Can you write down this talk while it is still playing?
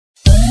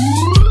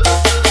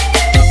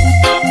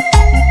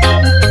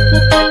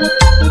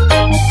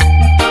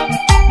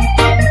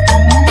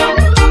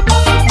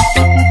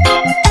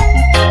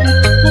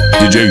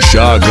DJ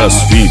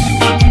Chagas Filho.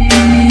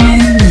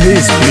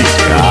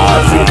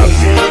 Inexplicável.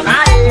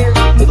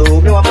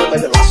 Todo meu amor,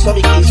 mas ela só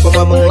me quis como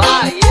amante.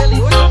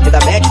 Ainda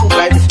mete por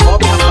trás desse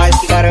pobre rapaz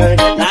que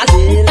garante.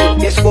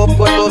 Esse corpo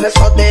gostoso é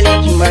só dele,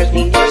 de mais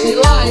ninguém.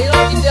 Lá ele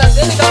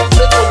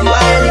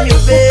mil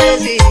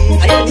vezes.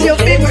 Se eu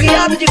fico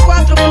riado de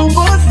quatro por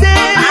você,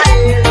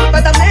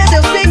 vai dar merda,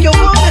 eu sei que eu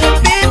vou me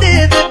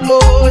arrepender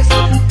depois.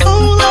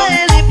 Pula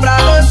ele pra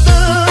você.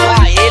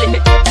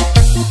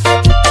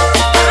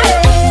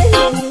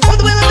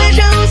 Quando ela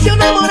beija o seu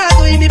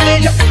namorado e me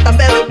beija por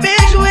tabela, eu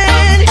beijo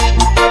ele.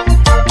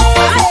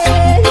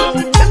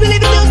 Deus me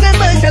livre, Deus é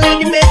mais, se além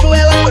de beijo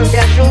ela foi me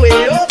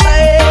ajoelhou pra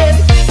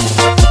ele.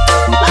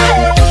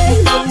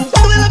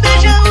 Quando ela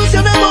beija o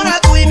seu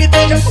namorado e me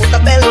beija por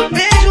tabela, eu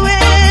beijo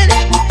ele.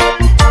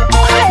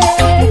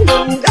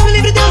 Deus me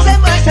livre, Deus é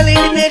mais, se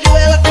além de beijo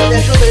ela foi me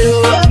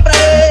ajoelhou pra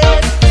ele.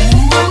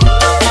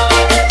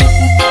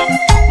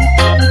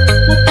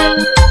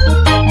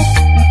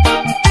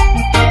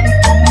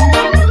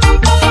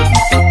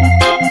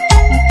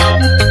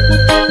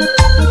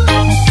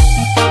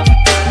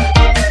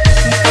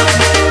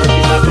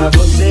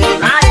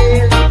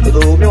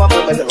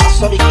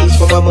 Só me quis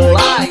como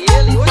amante.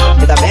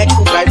 Ainda mete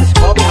por trás desse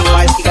pobre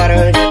rapaz que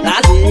garante.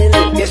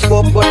 Esse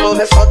corpo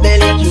gostoso é só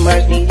dele, de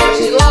mais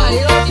ninguém. Lá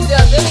ele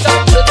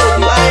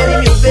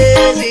mil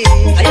vezes.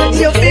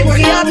 Se eu fico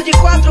riado de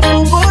quatro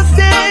por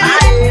você,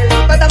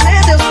 vai dar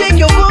merda, eu sei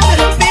que eu vou me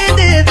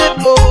arrepender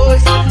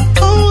depois.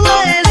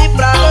 Pula ele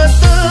pra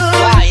você.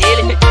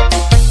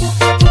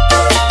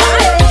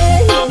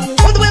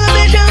 Quando ela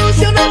beija o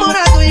seu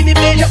namorado e me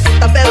beija por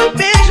tabela, eu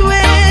beijo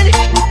ele.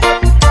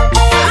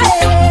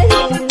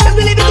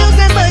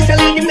 Se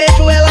além de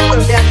beijo ela foi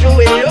me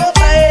ajoelhou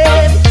pra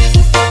ele.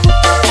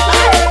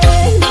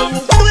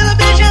 Quando ela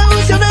beija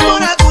o seu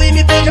namorado e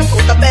me beija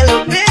por tabela,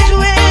 eu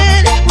beijo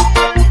ele.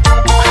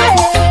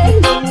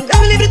 Deus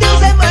me livre,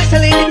 Deus é mais, se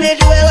além de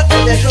beijo ela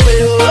foi me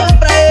ajoelhou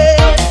pra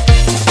ele.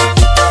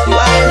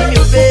 Lá ele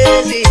mil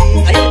vezes.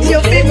 Se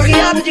eu fico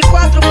riado de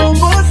quatro por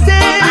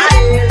você,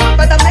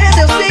 vai dar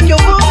merda, eu sei que eu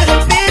vou me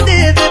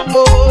arrepender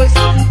depois.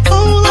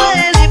 Pula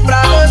ele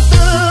pra você.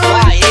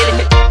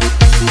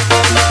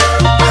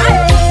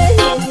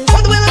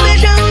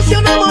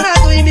 Seu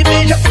namorado e me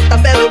beija por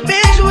tabela, eu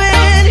beijo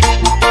ele.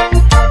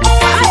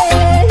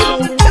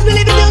 Deus me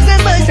livre, Deus é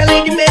mais, se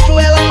além de beijo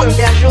ela foi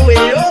me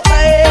ajoelhou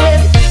pra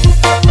ele.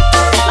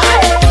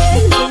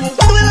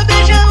 Quando ela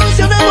beija o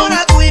seu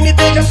namorado e me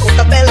beija por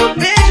tabela, eu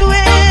beijo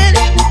ele.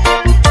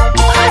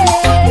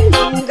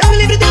 Deus me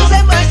livre, Deus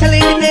é mais, se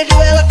além de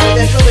beijo ela foi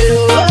me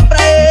ajoelhou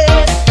pra ele.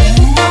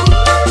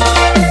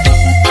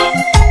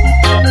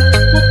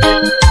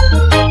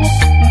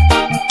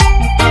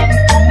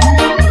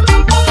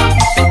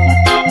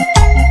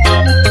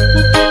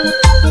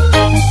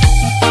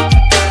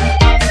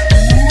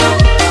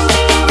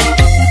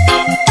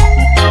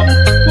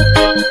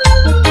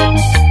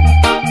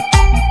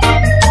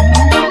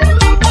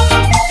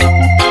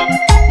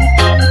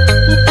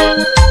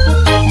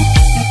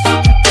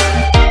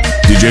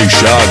 DJ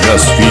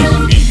Chagas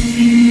Filho.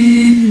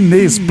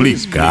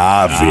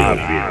 Inexplicável.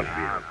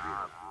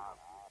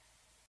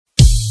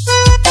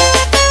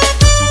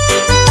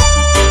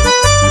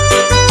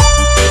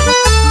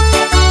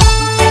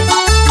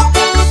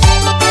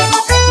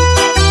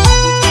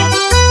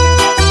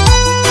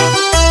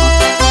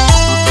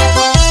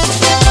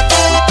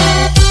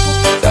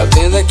 Tá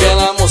vendo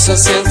aquela moça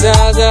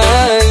sentada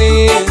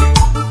ali?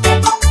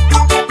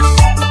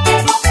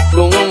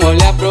 Com um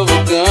olhar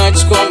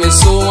provocante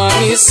começou a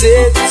me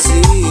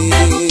seduzir.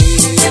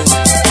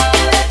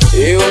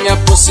 Eu me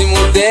aproximo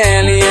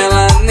dela e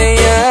ela nem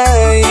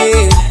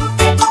aí.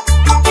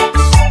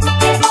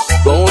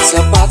 Com os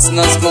sapatos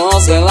nas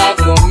mãos ela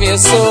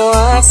começou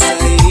a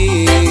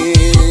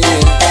sair.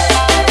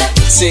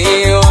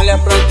 Sem olhar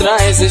pra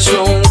trás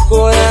deixou um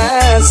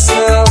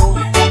coração.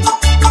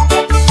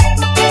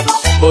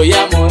 Foi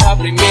amor à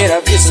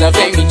primeira vista,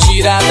 vem me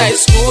tirar da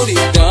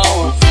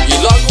escuridão. E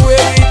logo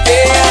eu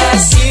gritei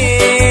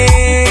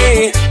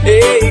assim: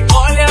 ei,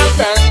 olha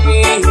pra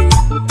mim,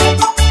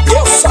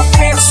 eu só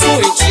penso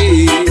em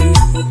ti,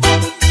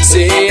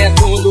 cê é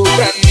tudo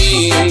pra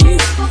mim.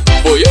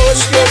 Foi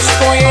hoje que eu te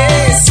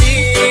conheci.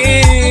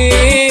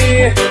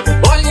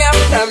 Olha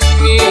pra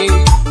mim,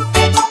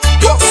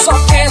 eu só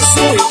penso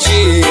em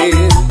ti,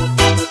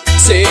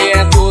 cê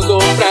é tudo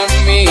pra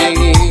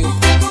mim.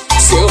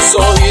 Seu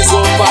sorriso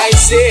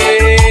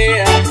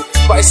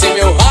vai ser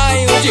meu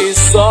raio de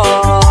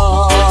sol.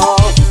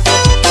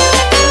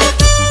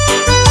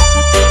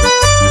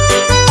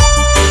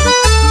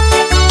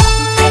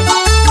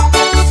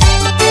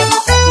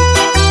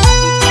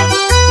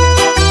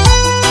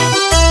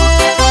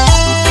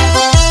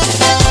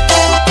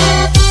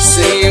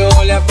 Sem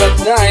olhar pra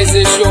trás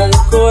deixou um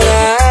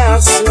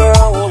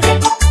coração.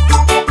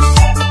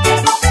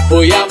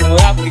 Foi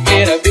amor à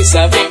primeira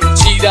vista, vem me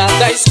tirar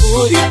da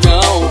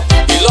escuridão.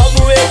 E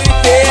logo eu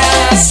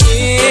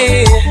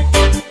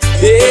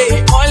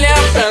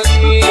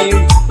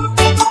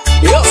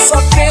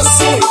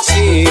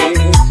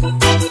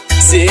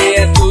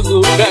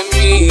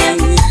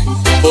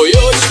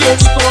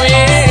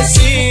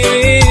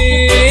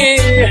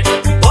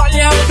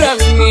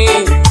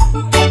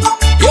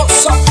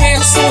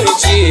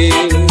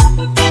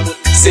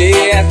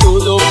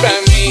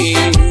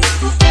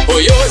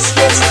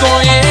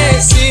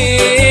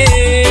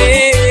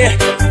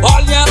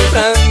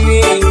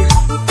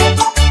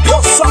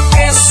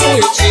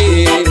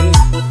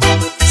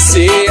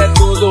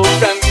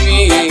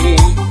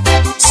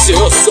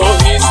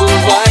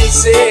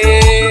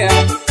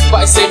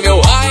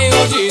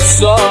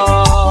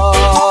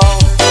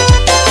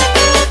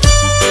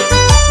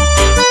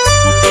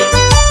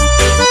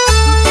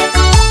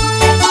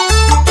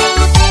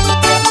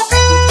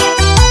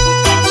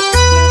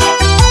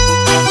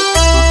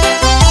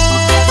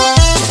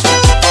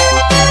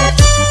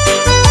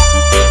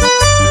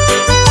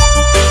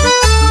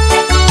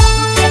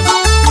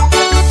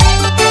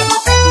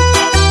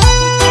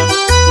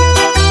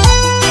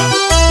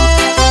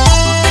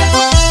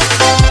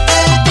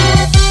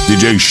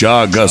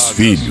Chagas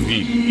Filho.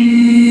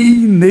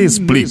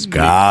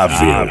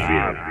 Inexplicável.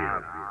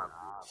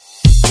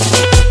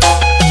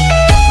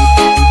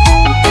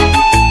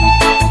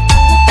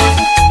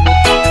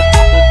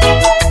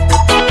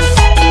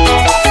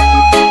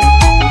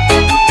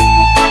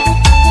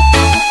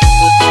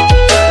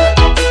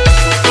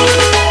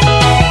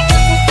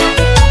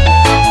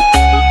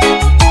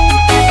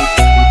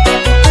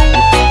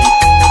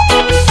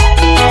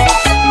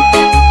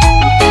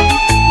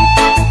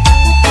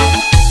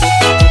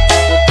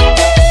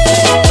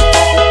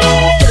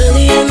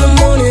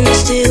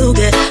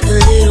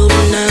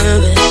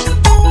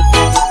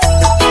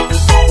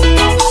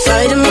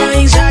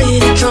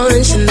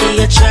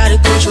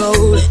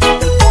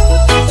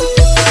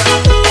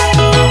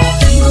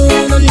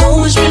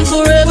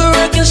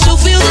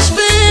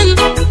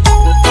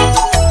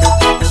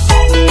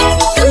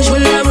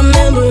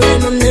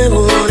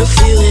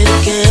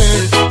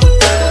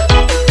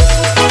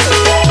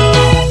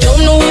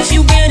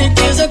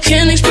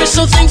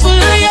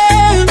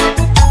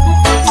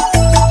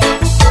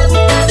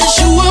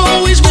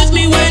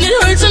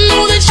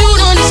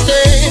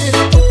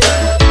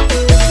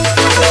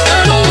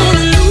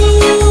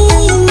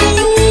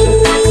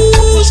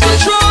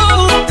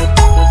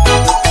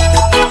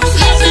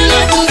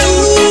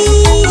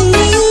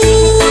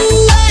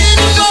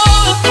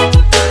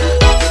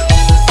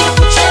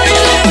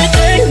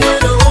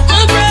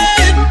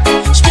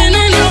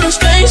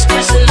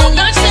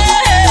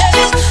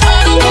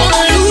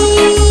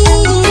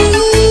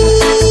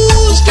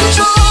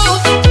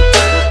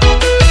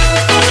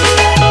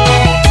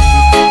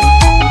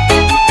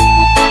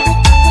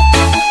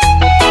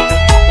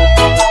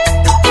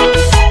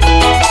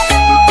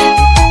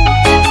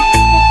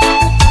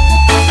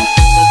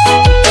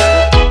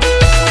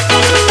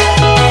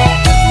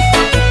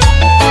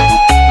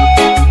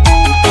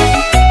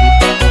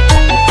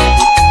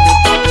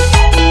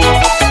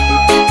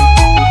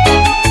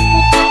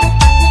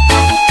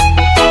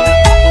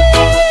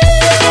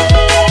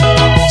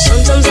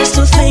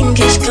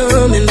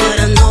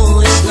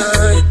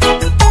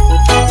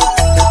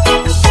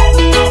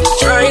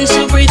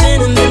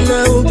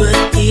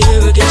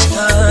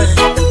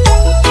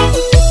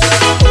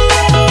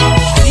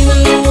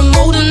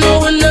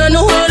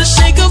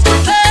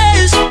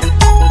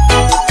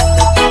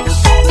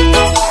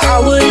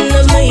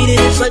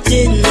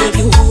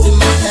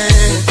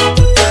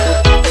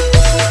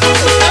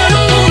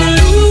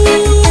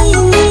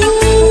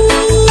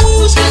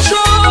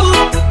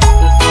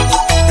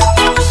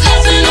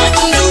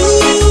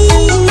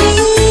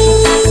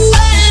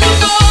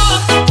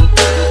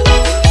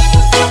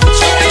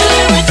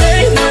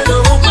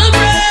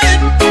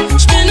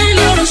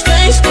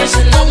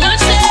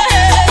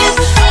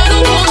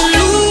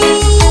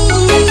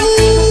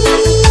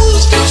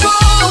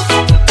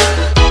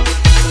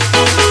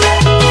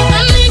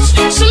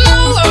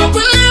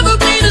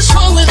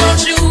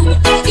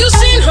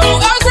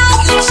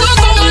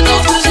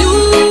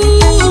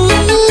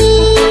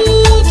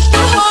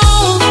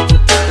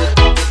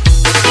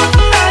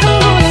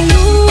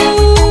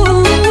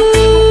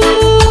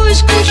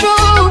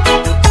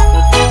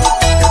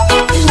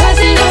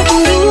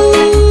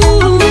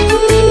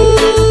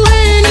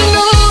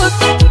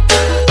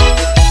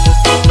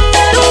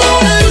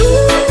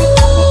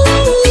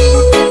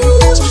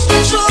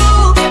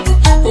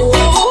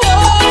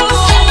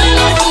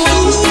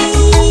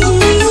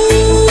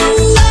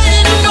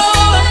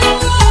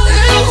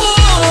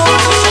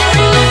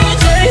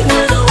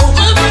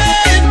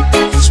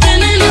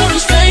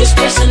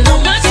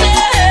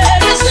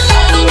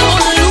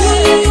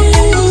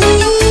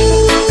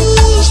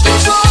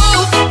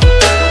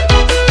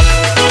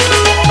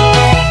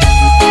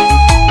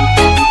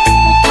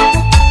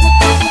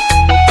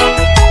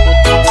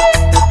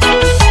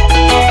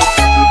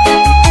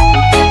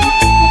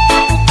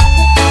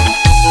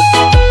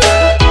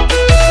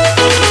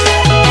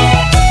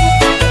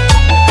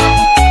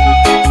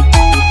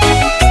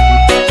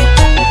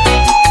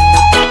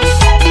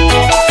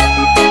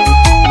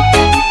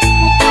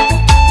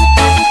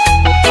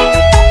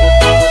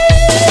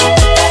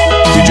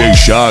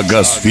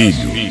 Chagas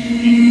Filho.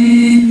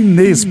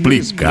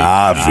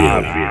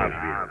 Inexplicável.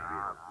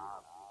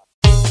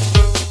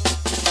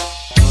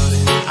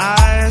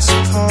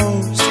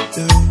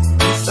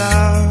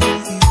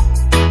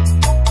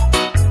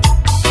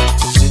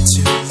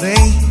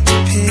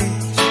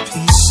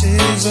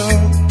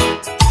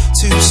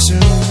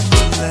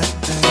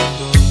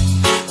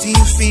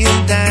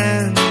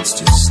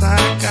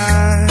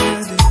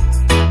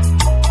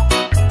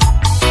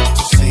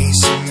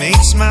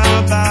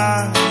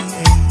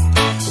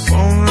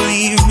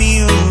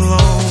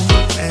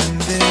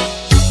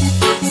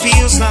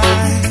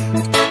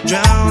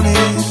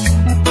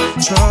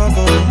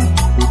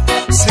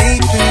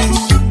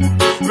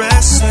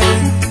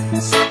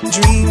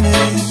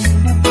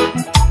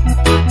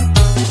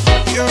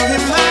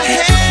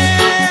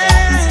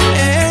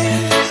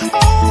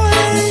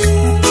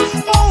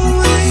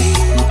 Always,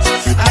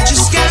 I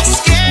just got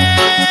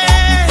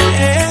scared.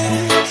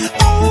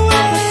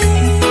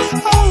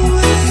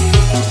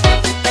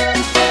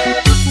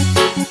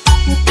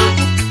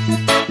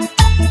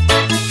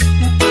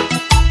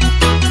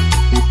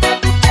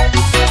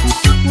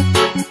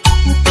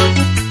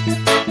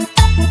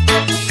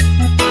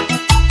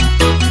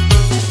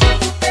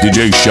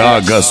 DJ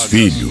Chagas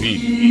Filho.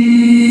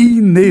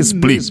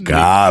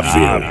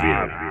 Inexplicável.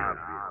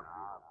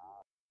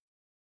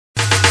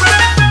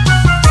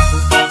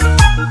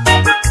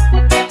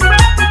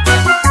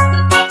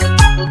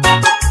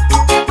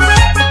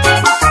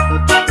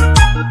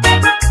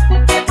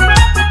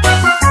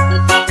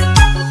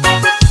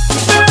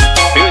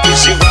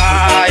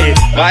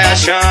 Vai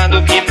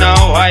achando que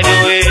não vai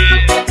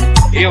doer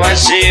e vai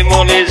ser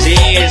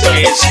molezinha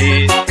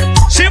esquecer.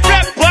 Se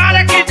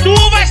prepara que tu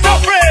vai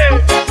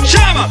sofrer.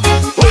 Chama,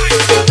 vai.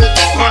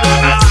 Quando a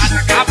balada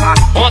acabar,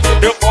 quando o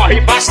teu corre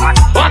passar,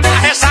 quando a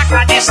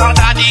ressaca de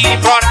saudade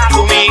implorar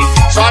por mim,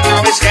 só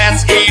não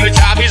esquece que eu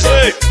te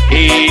avisei.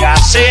 Ia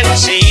ser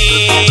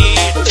assim.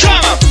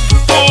 Chama,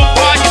 tu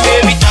pode me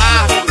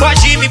evitar,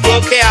 pode me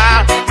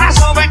bloquear, mas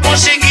não vai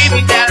conseguir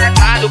me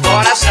deletar do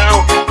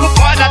coração. Tu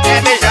pode até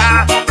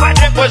beijar, mas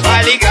depois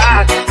vai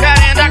ligar,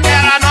 querendo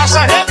aquela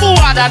nossa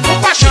revoada do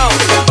paixão.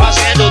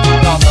 Fazendo do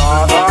dom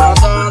dom dom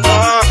dom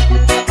dom,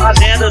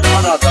 fazendo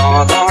do dom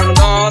dom dom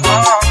dom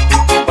dom,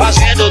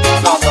 fazendo do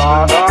dom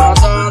dom dom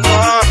dom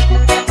dom,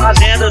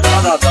 fazendo do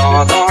dom dom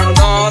dom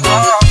dom dom.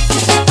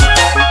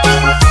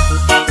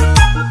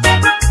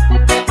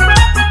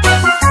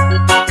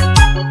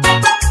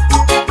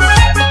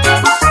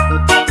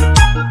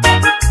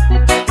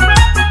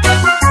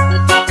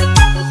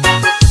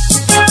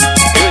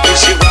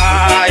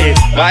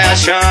 Vai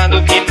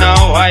achando que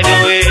não vai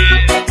doer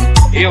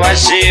e vai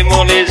ser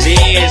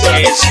molezinha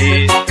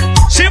esquecer.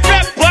 Se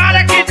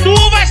prepara que tu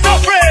vai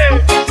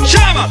sofrer.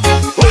 Chama,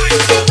 vai.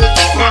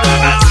 Quando a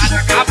balada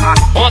acabar,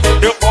 quando o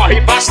teu corre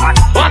passar,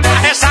 quando a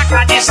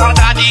ressaca de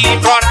saudade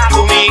implorar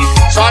por mim,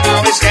 só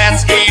não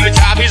esquece que eu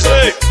te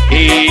avisei.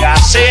 Ia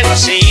ser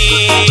assim.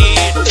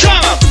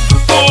 Chama,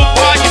 tu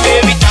pode me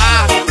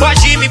evitar,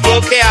 pode me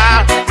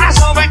bloquear, mas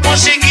não vai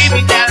conseguir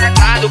me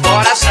deletar do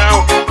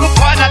coração. Tu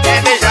pode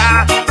até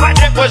beijar, mas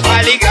depois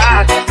vai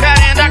ligar,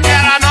 querendo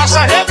aquela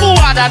nossa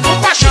revoada do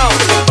paixão.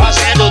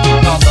 Fazendo do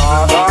dom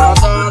dom dom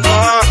dom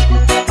dom,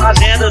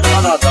 fazendo do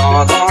dom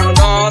dom dom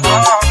dom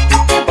dom,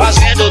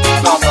 fazendo do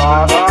dom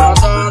dom dom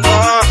dom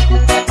dom,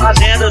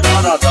 fazendo do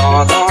dom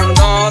dom dom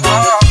dom dom.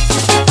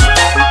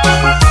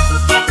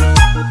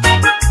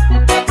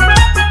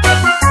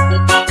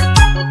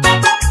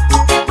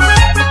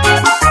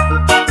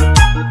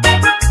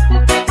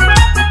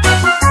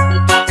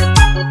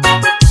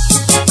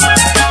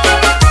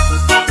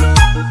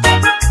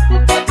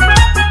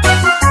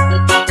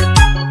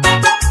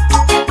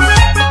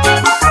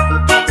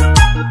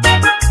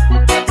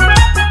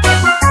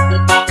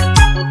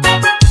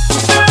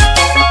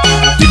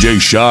 DJ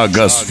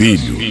Chagas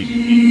Filho.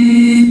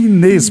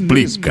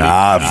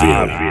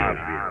 Inexplicável.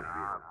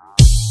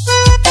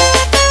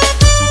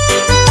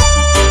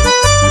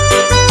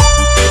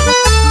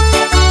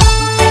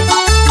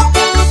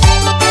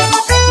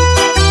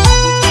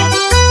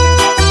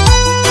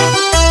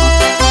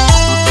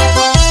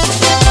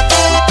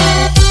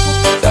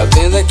 Tá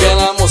vendo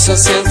aquela moça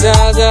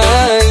sentada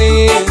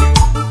ali?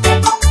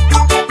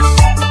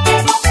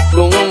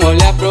 Com um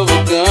olhar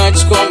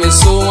provocante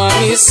começou a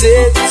me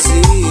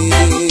seduzir.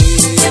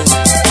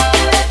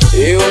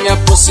 Eu me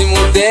aproximo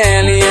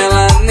dela e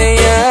ela nem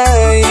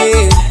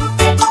aí.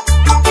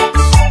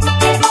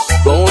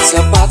 Com os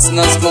sapatos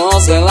nas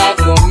mãos ela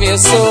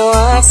começou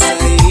a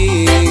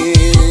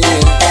sair.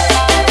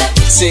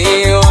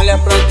 Sem olhar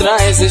pra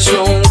trás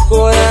deixou um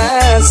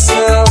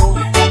coração.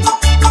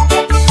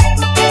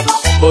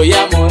 Foi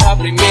amor à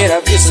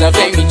primeira vista,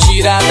 vem me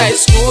tirar da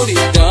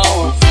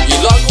escuridão. E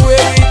logo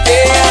eu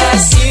gritei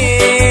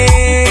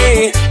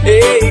assim: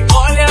 ei,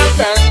 olha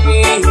pra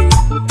mim,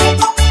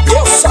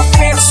 eu só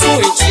penso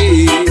em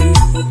ti,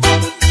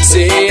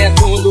 cê é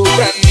tudo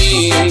pra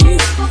mim.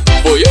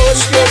 Foi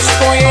hoje que eu te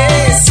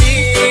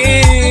conheci.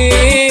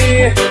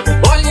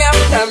 Olha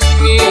pra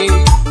mim,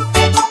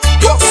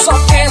 eu só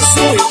penso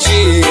em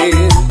ti,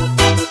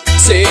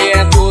 cê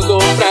é tudo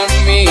pra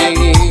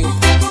mim.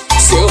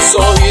 Seu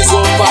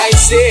sorriso vai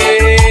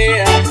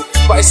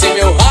ser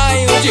meu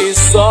raio de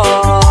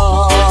sol.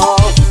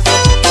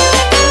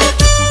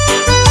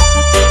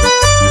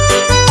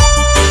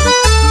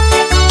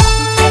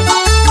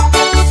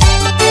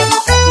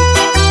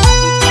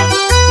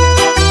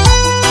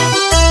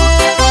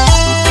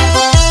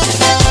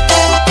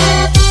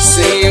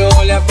 Sem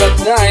olhar pra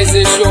trás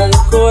deixou um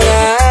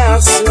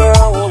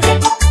coração.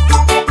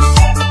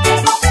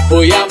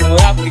 Foi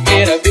amor à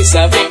primeira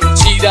vista, vem me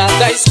tirar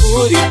da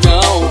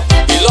escuridão.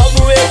 E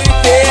logo eu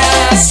gritei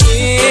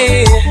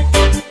assim: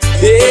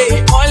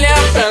 ei, olha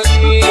pra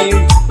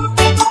mim,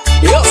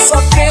 eu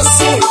só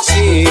penso em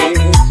ti,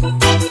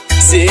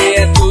 cê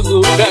é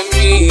tudo pra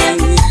mim.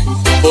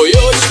 Foi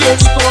hoje que eu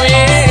te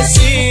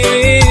conheci.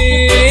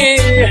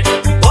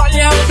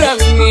 Olha pra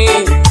mim,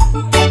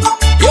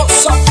 eu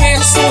só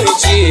penso em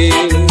ti,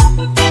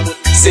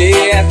 cê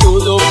é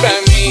tudo pra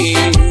mim.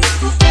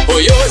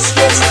 Foi hoje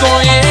que eu te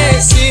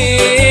conheci.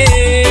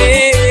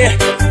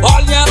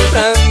 Olha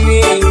pra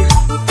mim,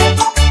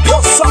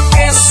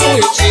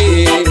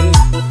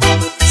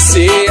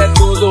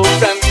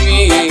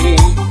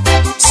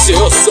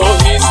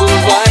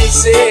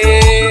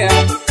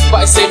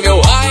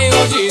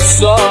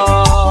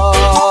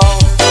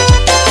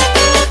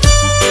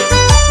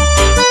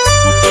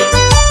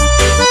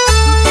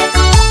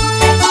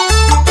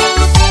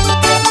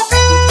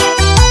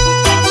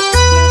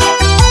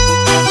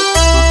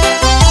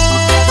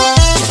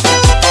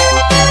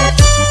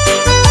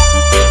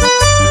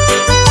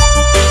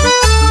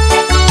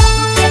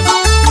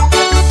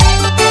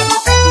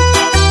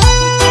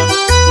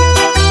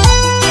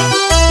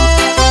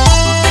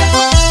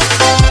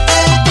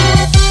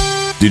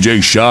 DJ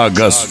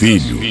Chagas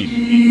Filho.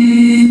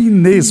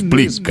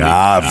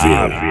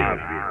 Inexplicável.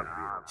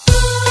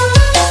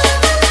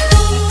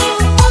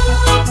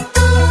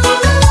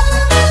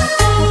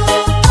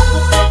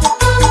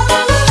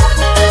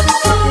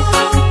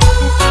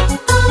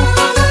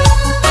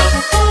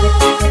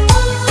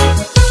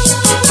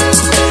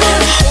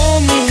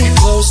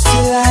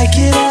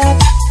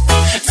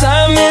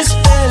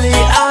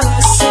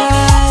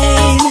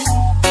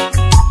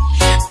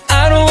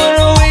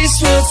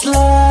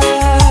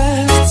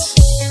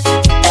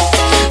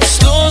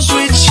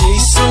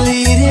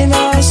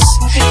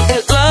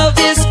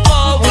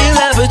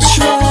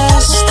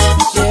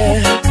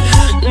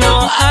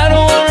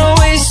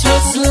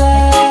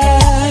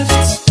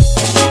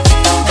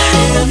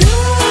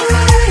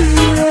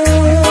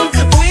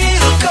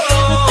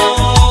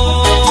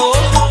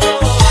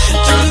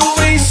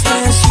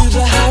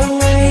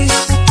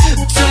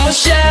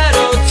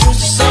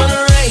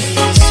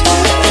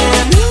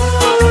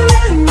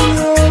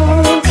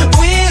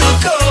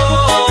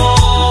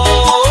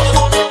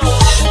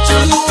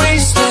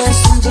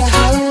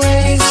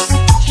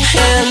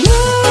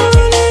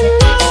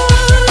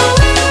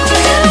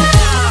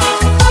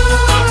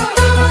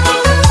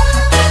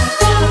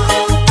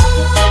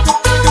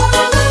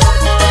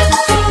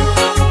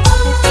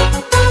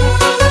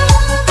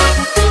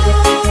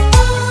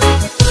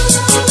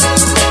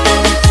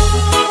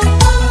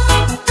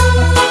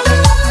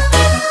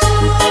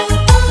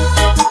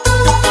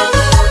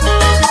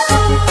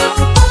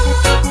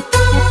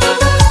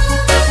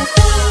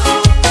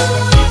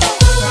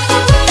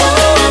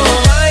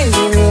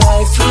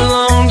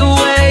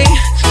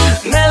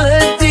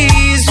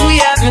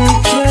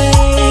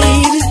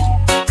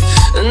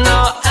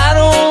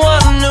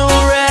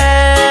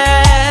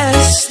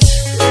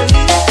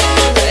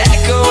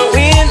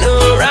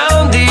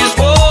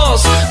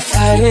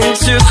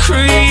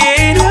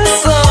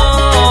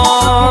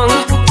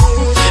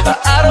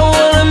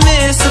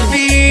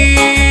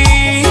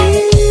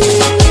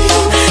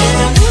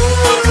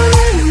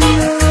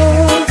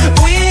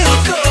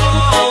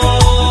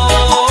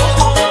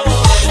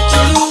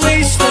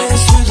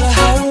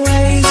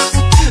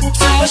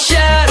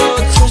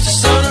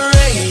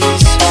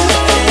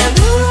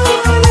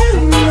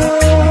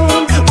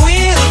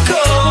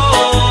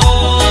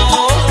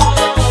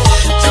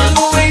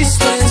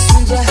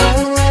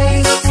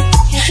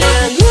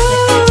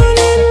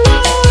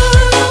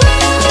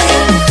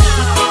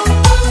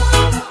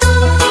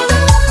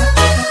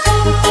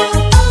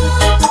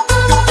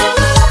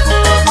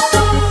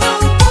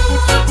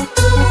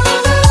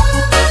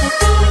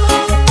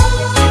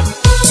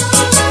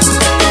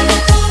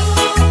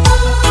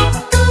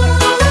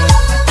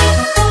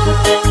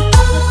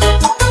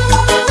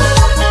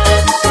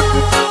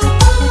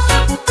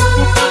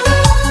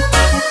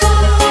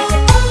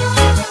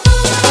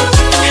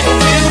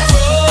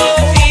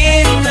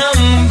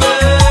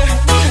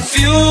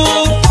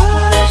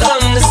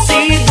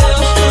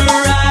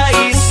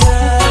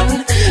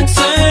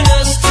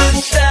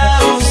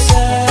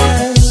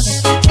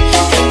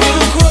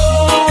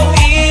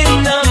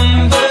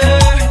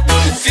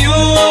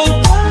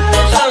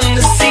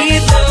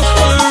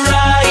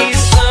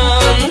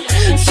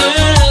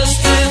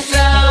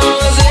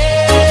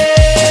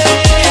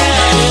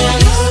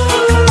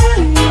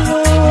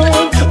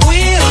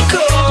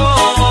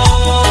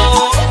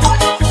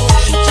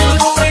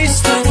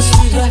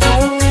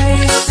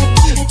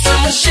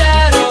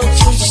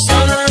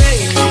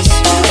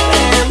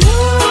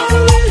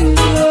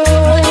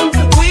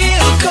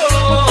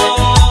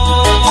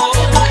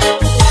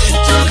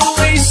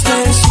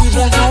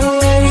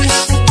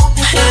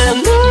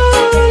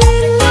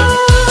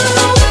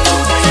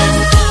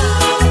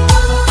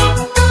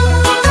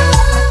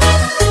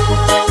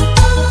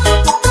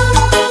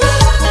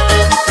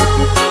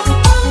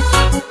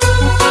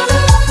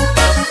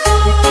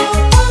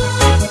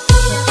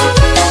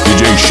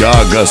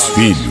 Chagas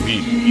Filho.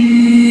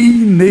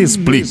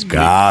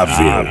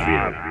 Inexplicável.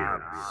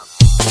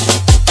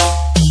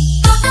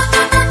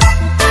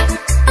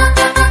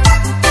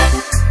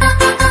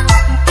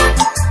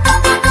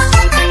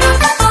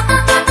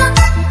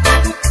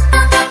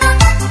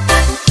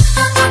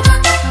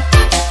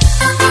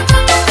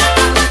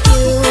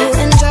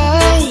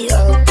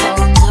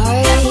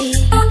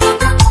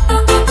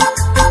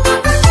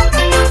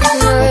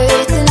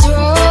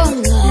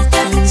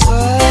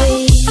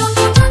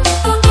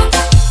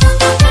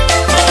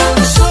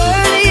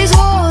 Swear these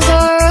walls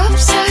are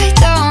upside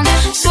down.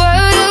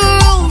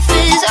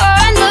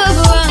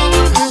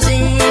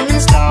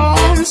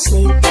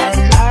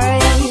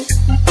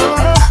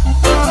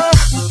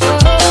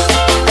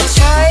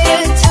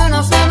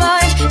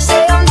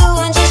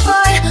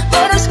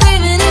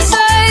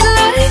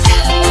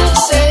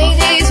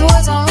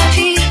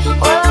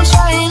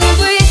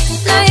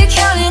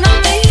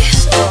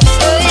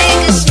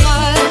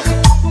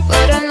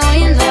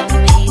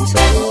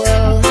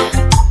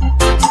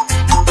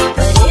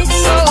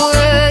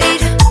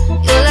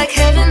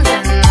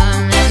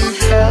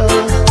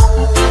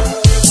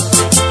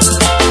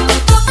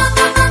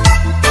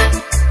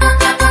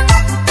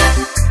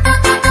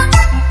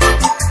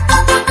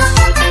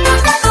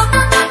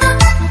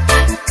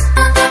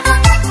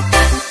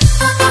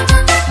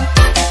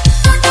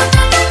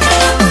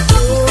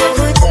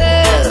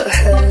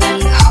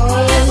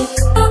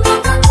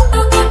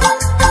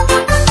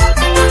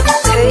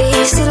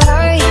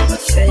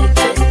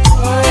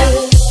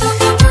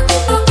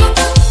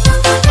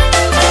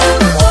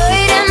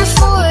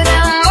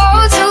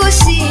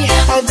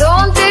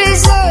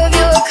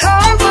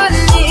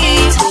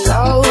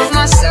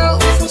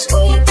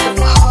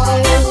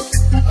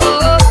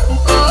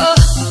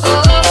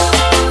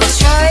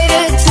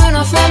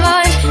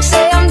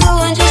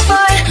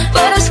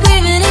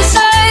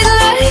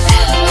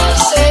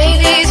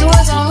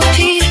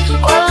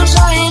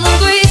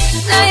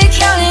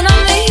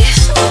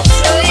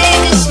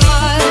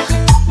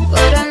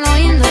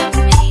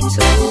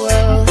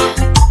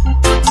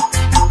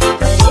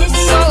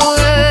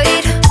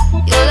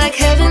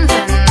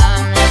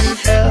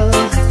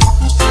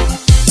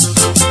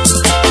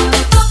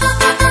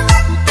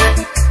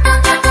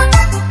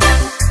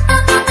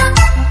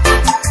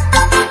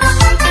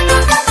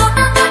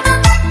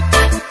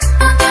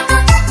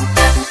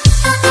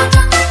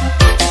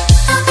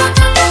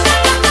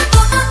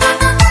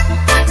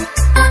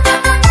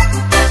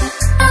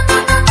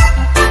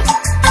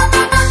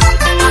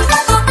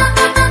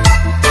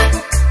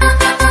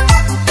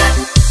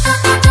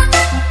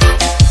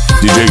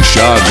 DJ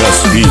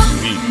Chagas Filho.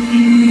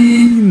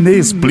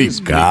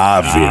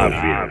 Inexplicável.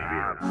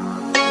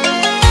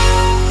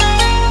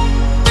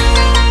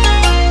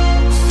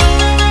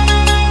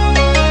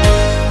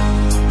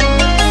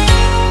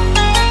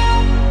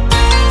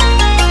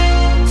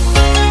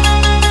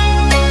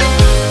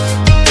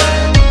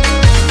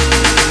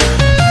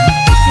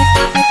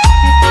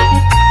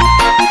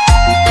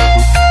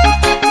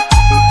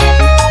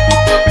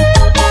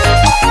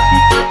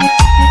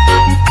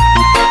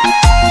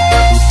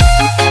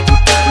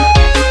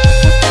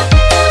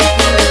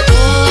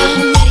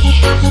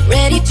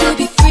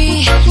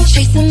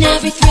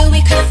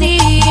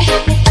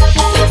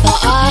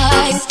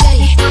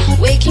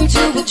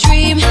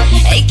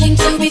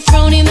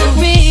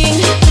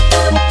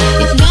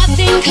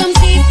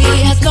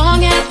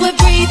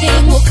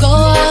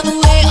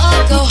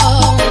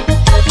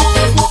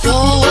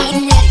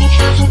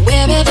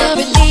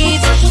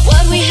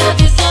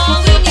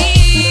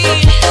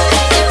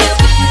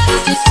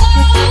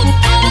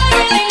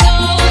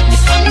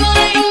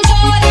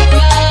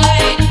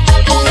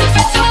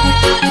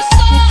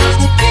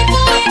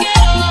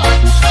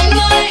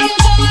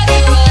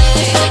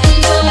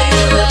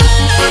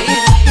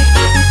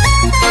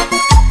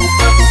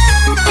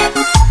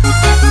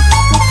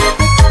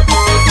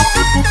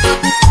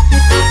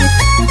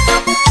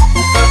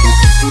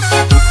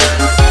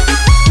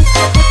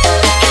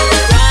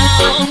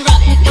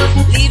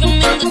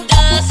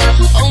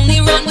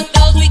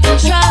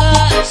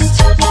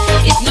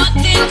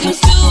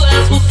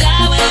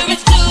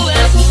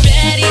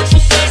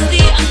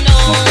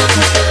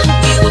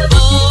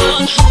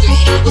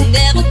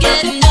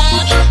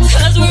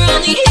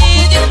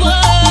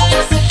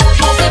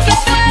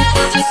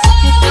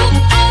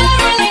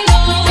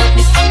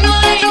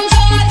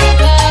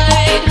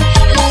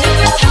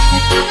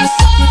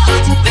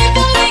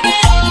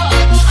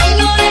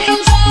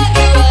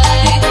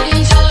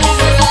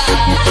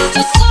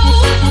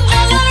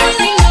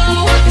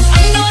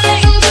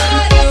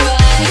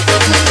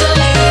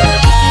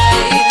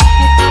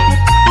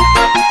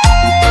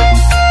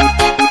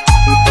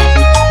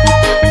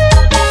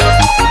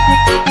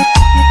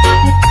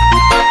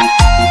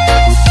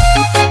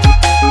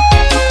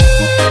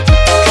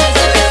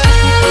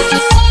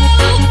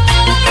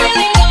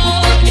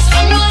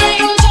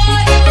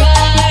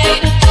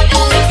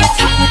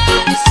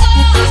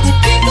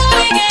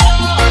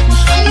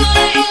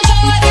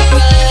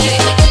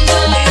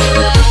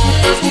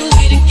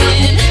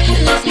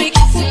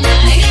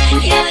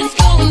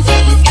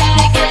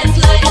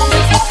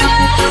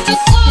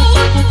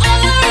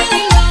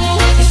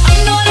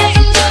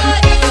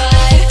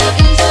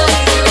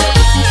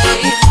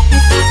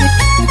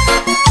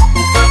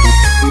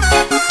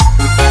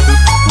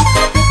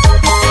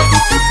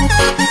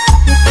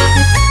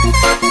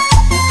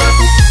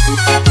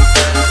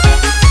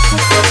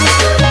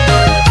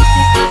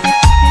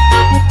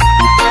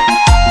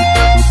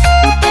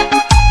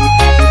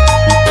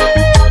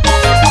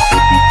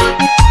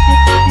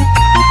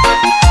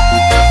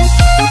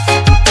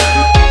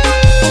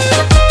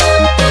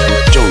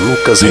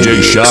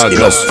 DJ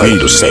Chagas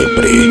Filho,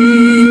 sempre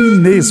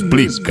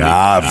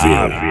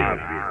inexplicável.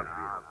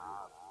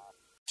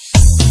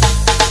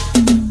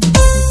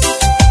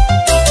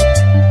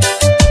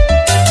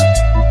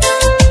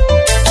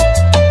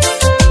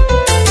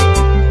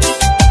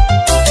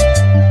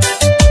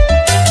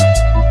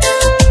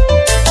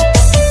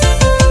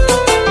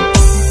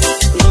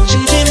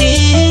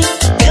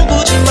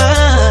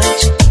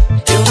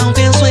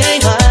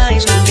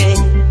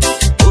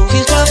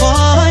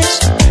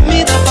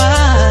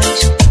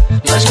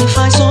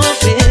 Faz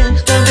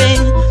sofrer também.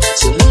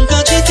 Se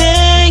nunca te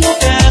tenho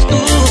perto.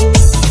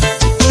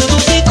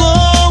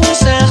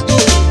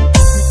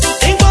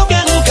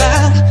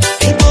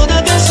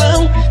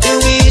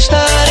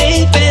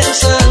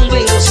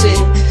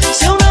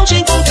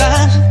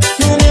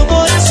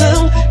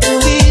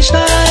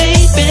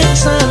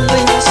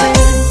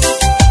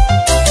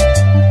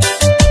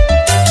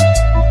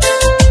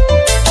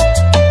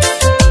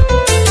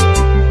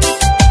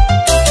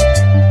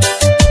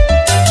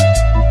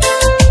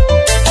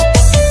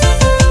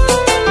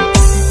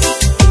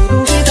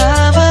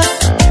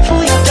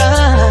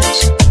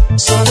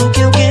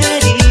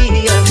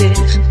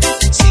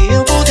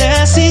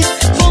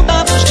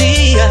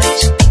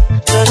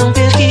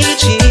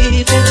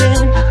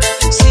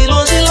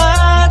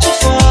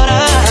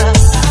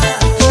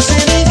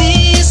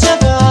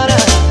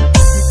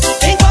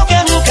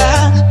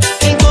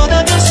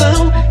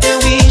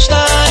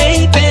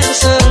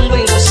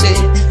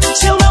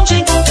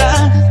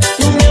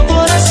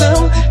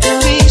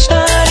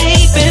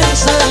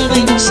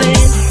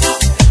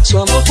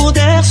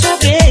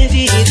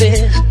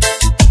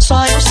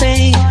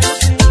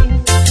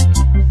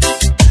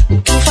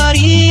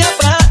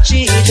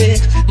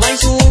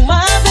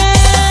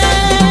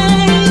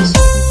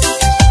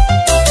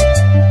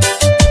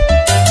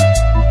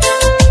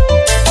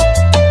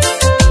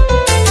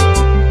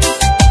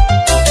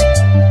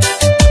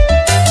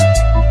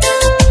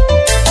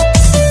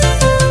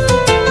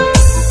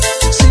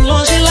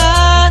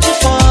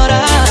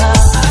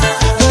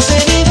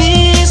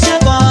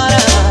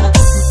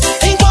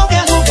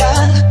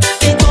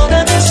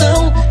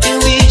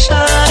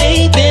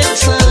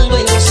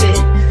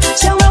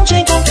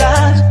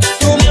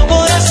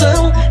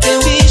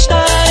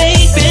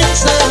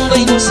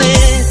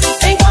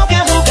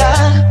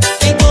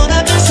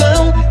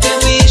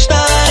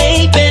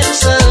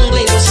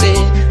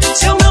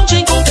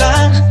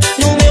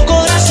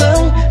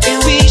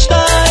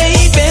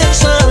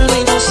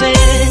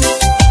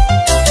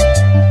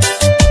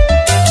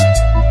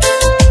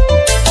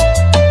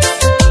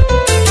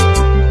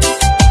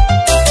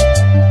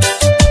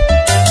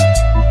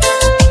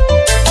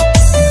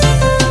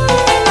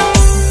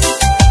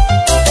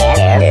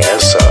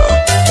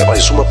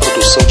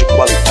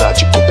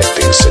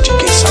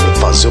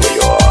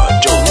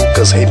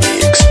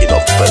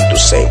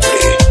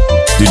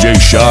 DJ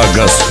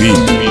Chagas Filho.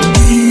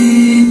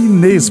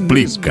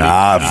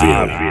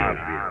 Inexplicável.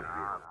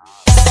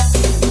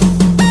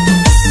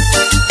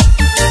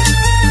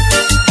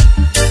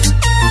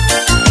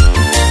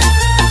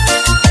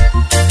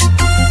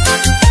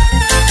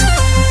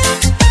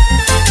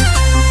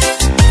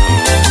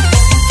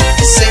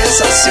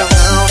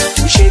 Sensacional,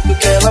 o jeito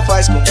que ela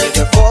faz comigo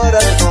é fora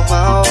do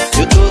normal.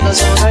 Eu tô na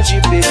zona de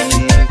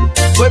perigo.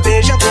 Foi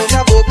beijando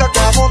minha boca com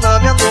a mão na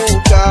minha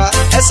nuca.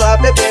 Essa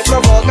bebê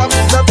provoca a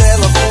bunda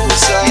dela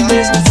pulsa. Me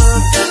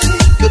deslizando,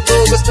 que eu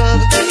tô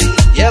gostando.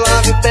 E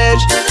ela me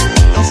pede,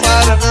 não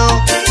para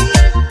não.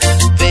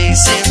 Vem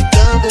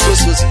sentando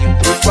gostosinho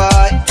pro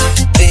pai.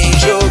 Vem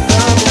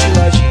jogando de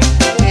ladinho.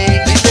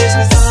 Vem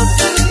deslizando,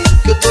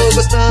 que eu tô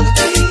gostando.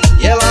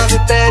 E ela me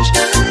pede,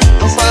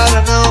 não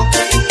para não.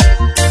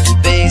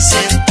 Vem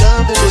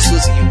sentando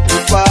gostosinho pro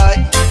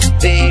pai.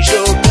 Vem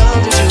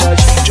jogando de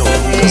ladinho.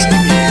 Lucas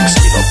Remix,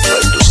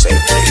 inovando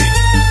sempre.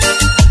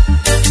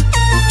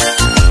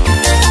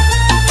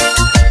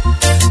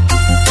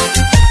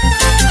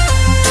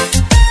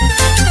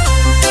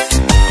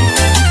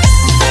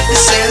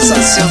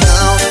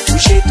 Sensacional, o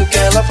jeito que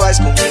ela faz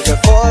comigo é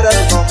fora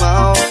do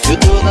normal. Eu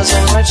tô na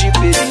zona de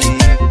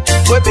perigo.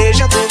 Foi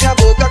beijando minha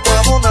boca com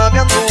a mão na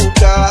minha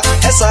nuca.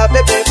 Essa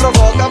bebê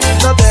provoca a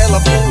bunda dela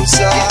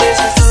pulsa. Me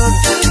deslizando,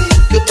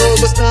 que eu tô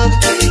gostando.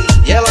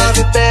 E ela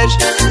me pede,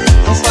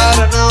 não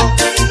para não.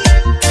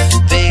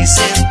 Vem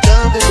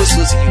sentando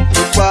gostosinho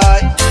pro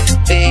pai.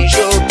 Vem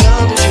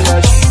jogando de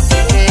ladinho.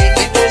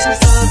 Vem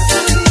deslizando,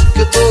 que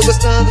eu tô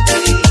gostando.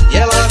 E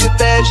ela me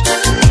pede,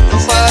 não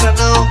para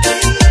não.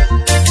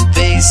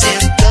 Vem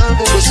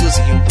sentando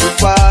gostosinho pro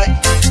pai.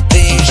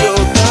 Vem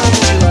jogando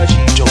de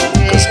ladinho.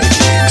 Lucas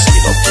Remix,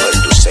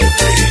 inovando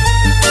sempre.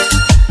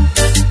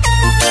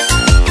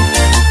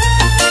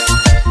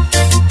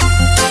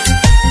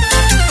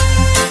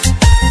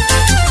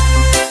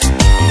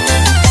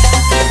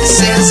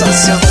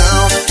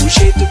 Sensacional, o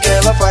jeito que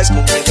ela faz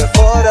comigo é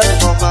fora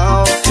do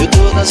normal. Eu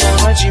tô na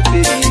zona de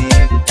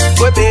perigo.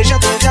 Foi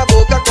beijando minha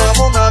boca com a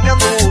mão na minha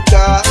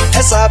nuca.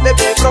 Essa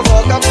bebê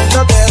provoca a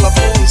bunda dela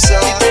pulsa.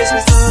 Me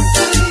deslizando,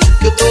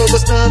 que eu tô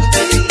gostando.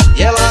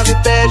 E ela me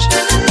pede,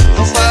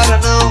 não para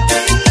não.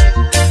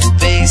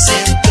 Vem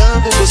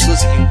sentando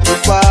gostosinho pro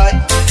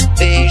pai.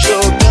 Vem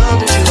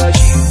jogando de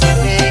ladinho.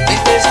 Vem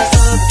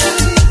deslizando,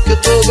 que eu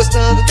tô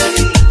gostando.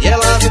 E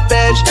ela me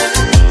pede,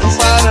 não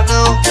para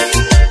não.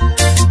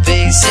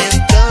 Vem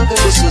sentando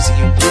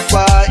gostosinho pro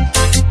pai.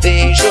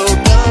 Vem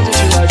jogando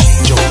de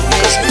ladinho.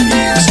 Lucas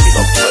Remix,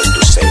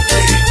 inovando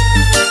sempre.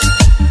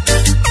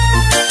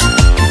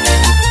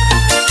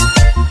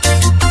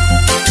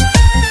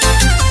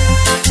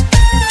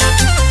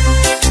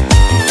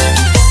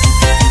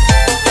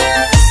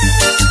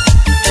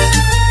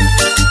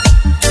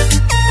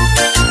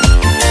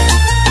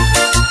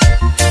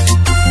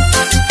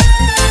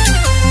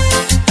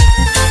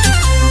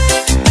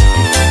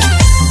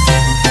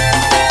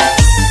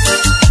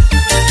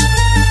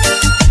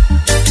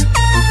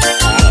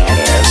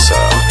 Essa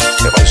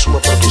é mais uma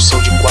produção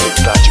de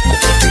qualidade e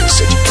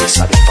competência de quem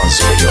sabe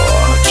fazer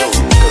melhor.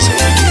 Lucas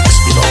Remix,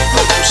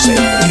 inovando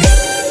sempre.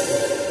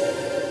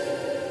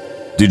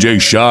 DJ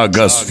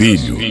Chagas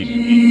Filho.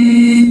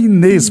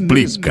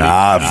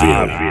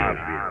 Inexplicável.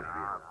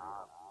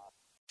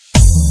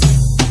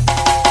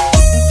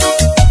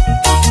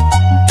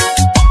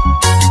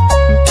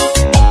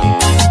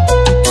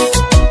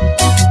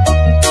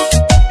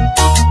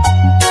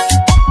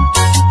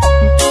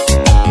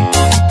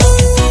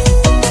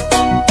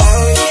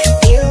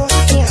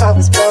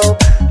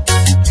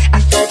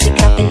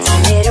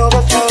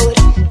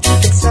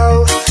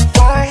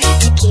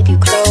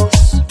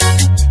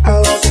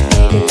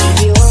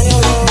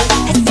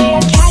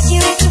 Catch you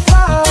if you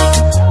fall.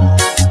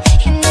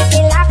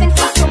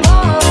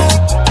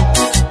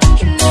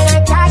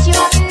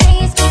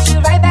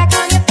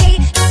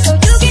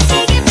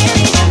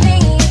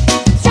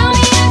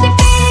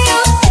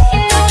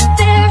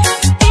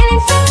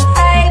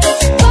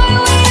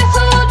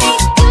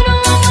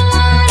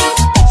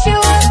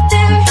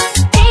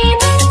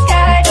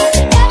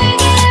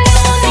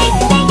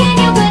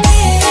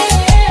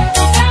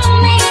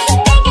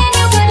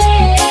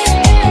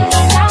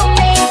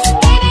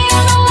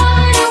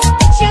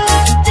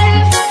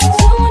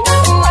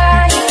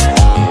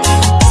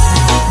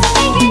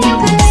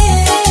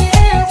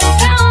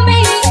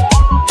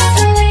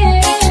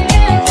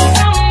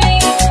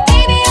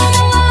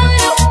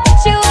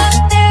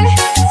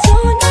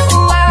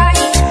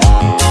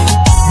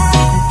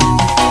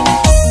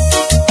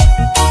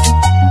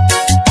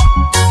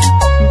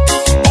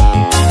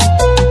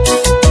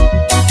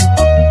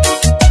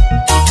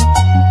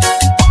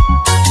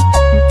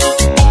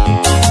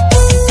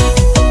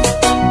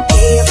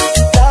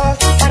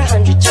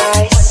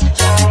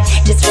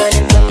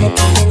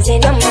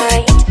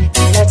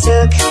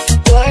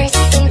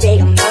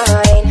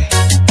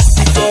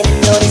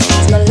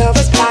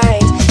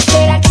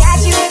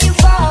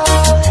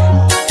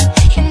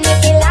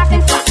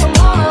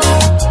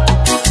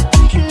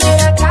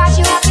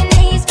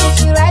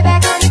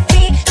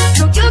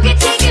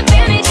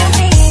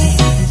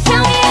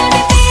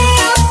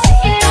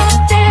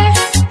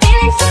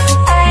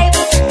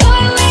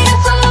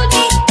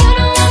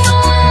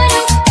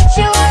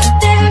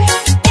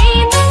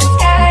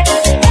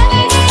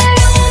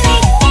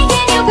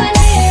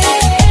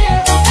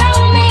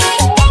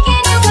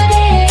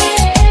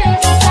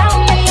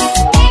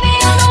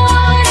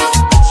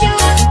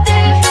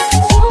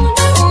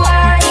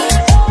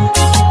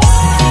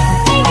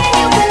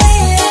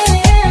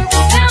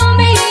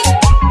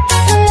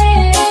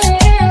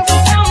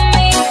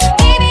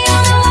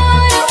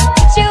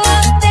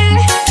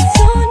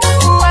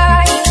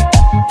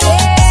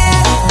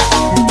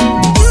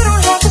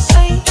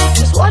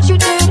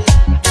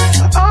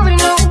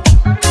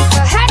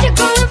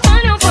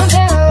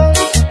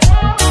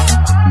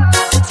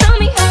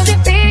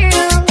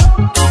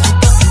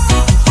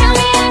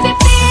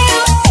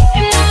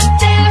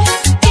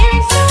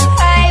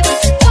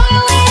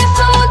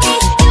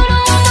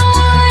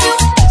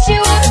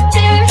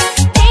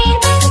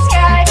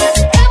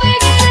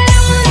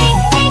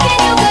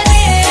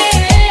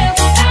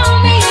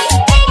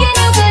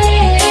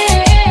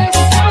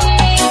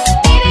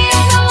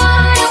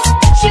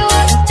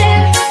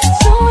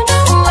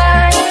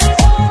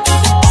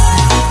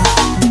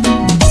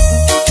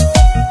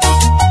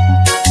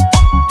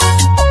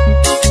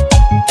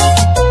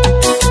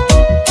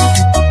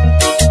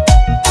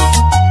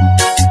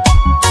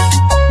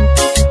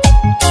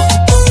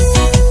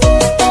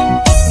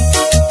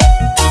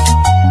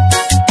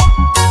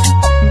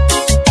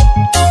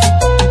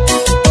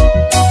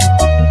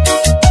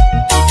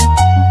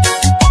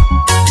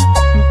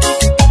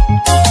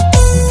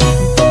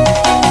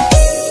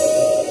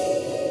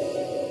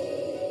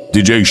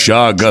 DJ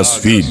Chagas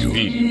Filho.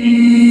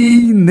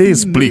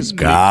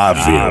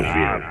 Inexplicável.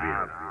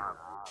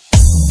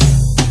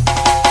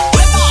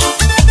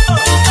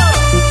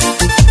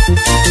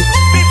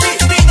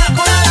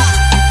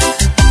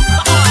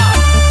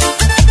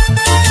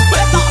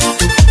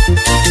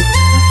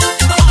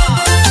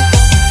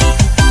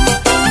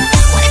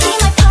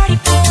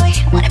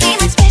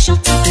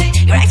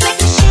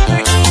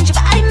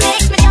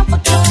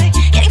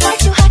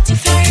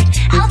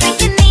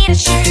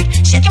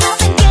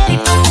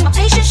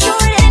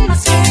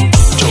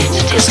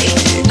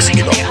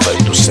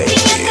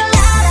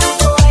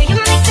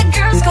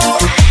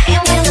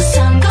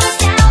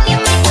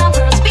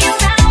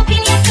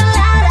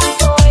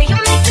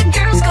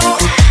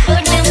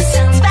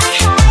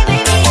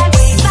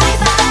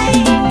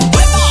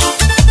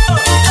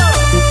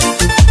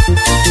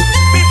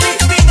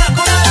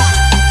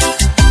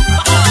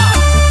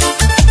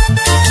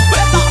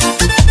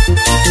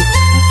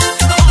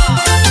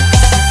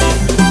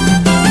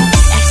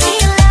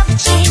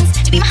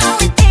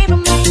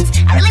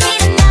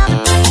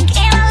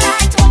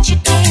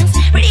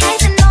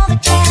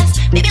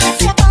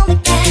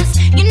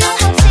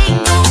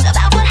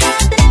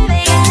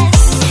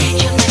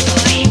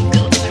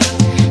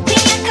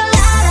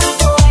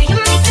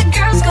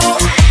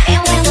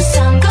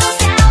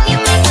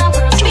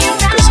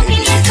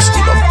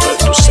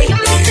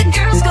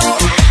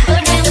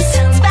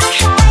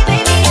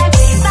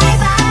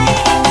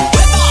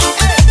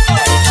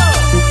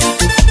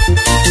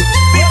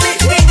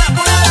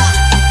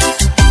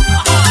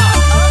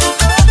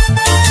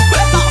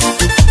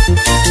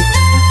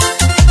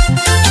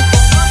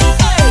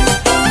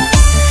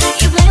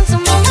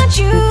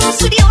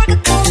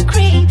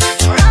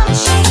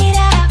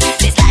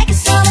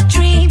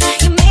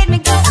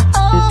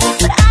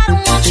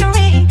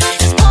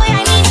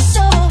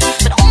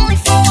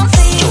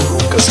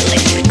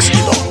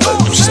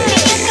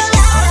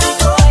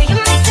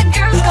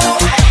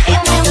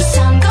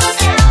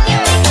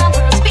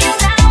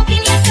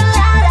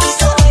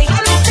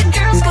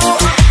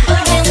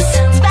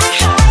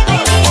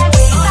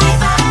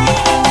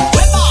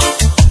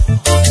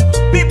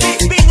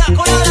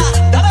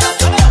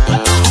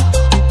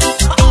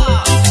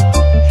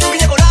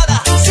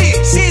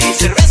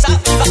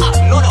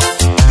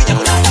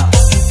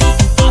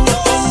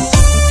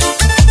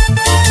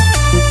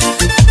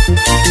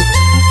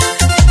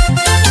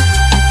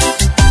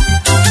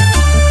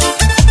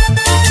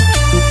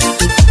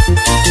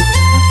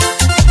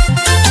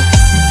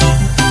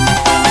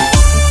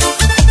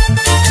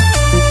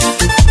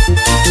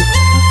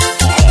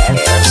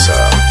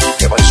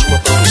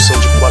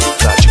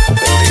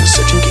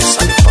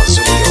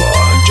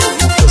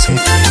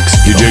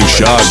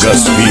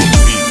 Chagas Filho.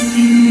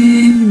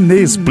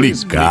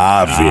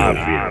 Inexplicável.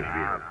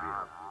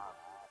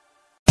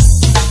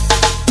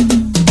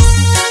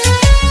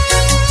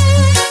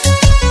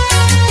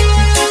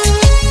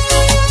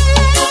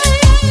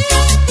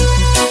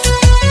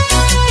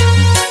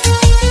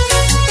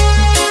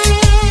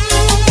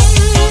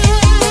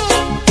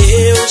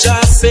 Eu já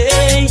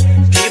sei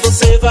que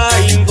você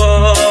vai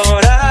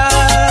embora,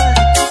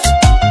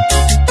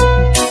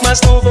 mas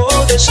não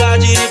vou deixar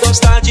de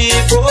gostar de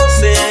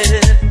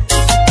você.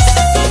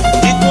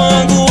 E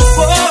quando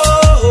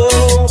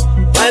for,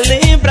 vai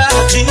lembrar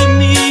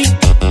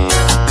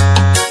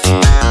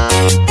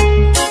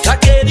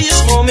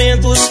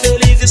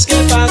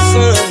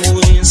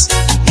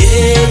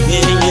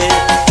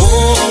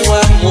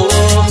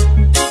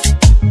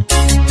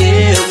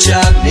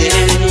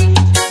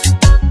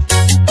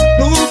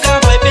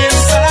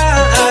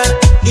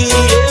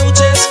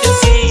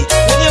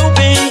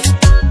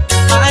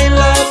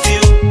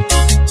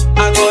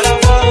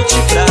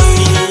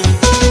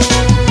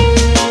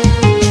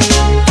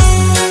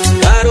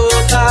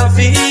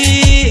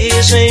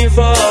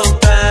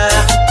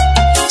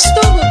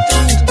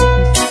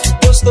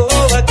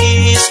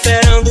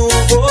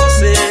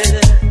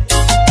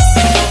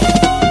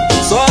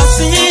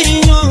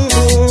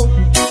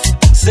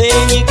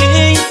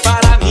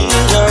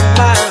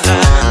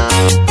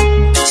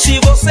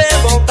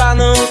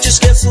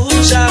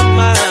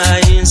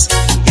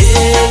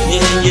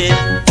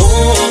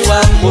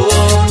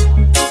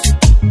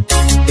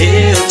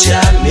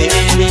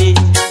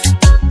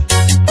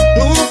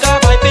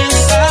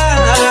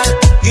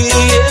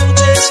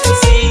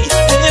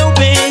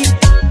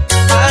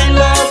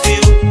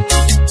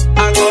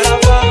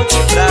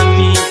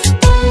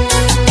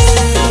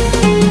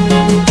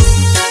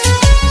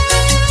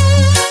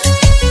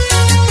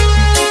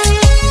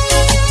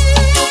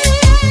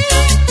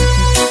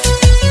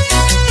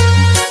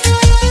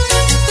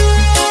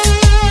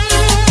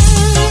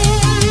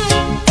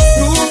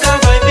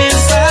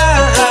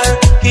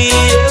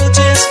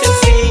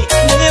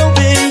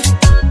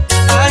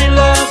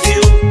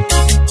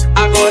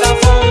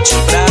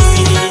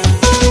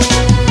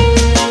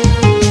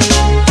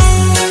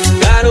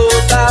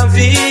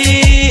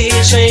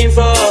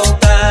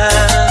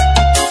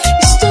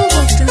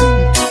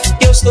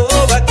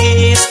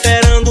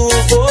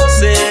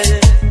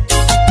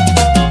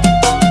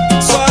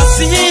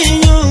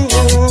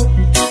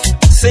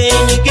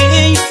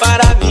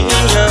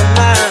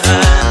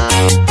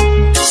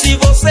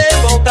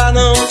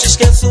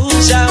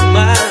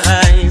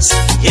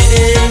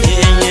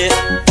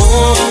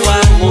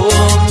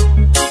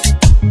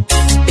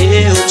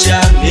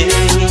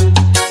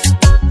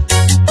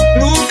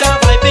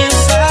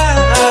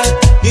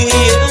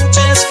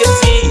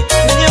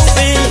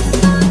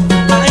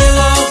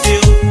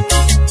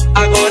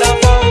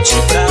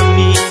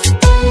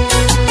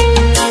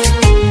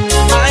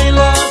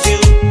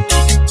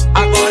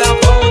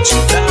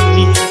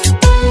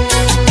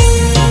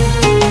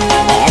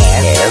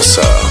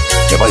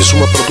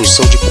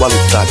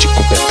qualidade e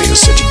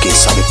competência de quem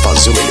sabe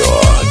fazer o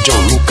melhor.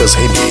 John Lucas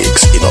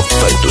Remix,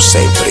 inovando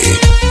sempre.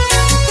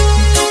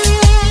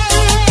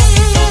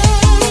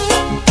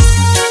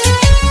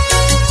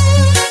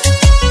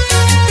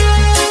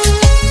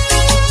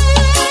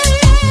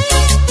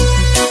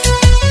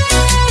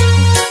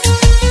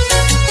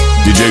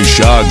 DJ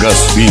Chagas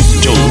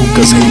Filho. John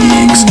Lucas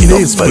Remix,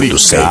 inovando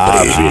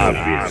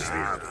sempre.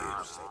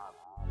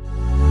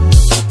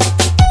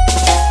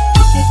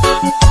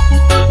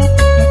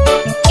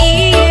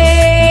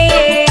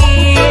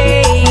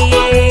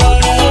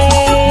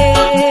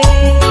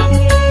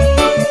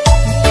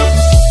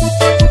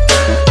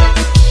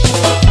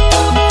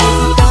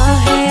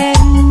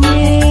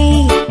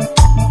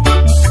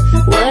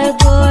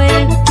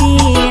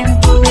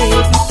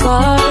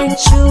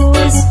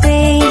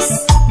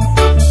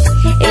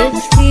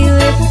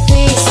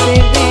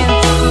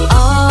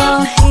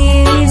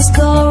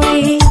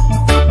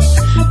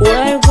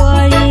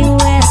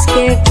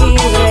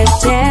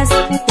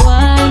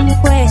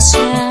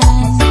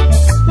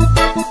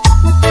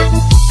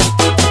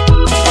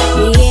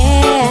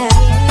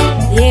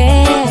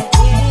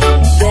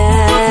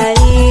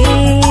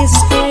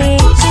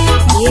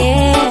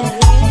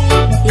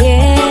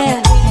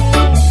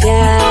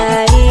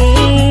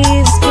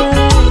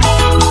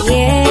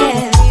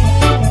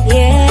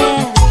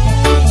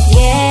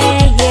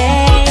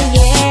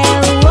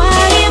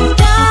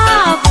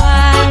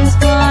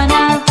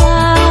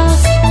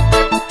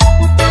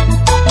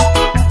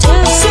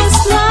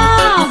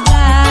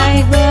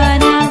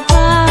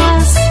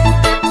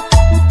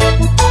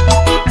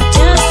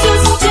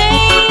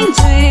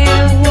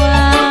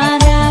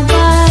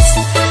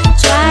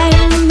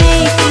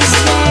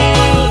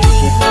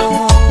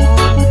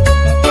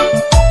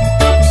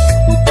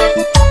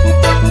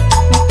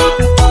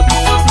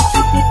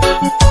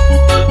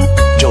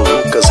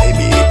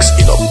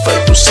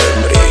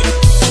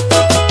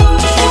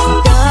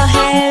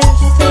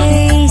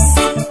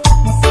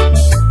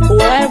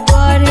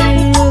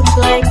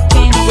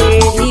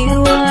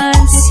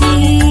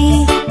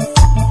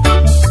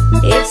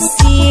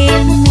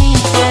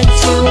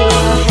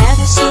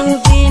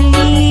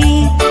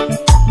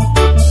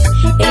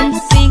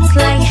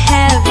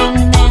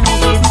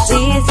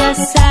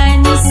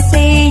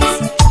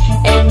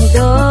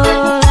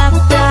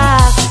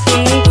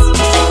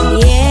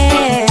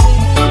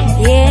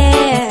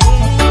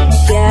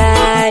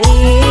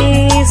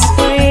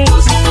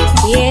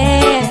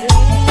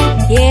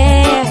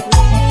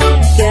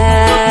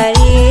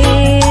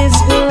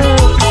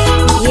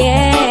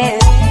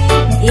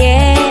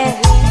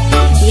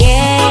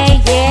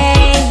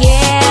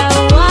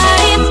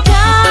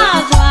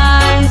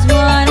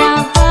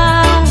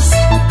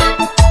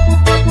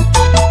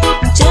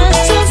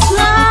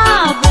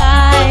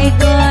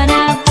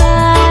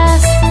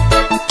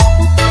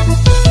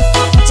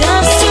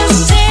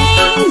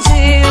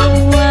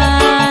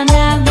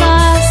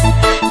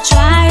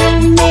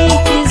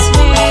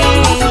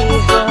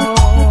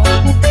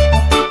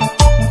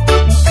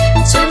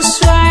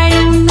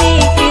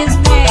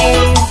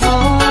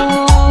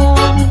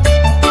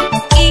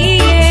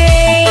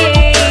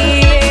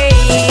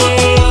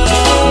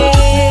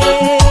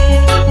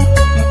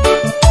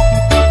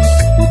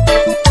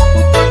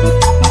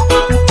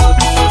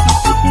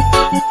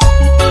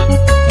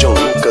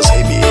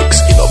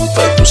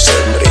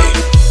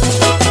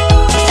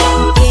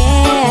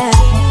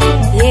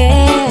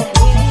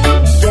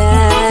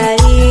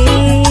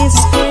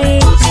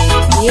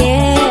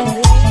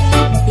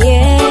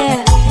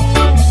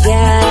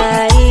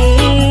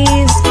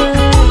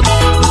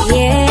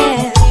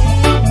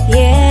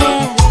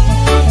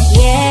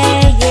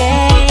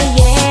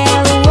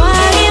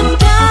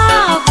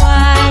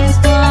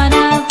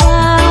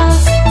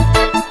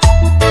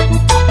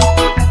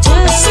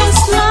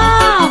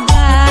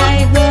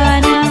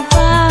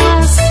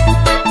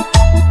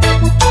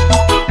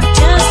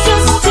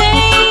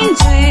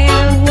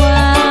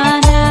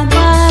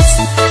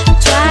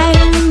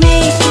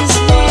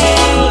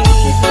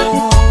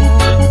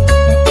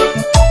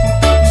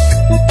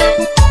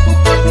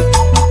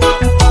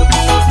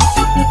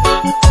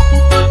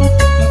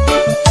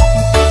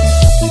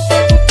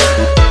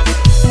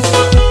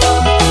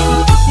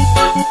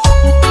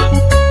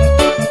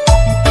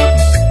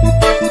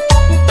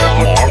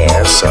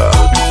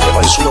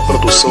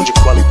 De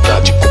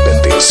qualidade e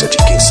competência de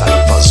quem sabe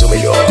fazer o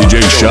melhor.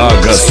 DJ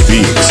Chagas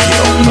Filho.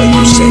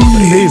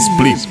 Sempre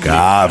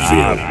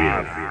inexplicável.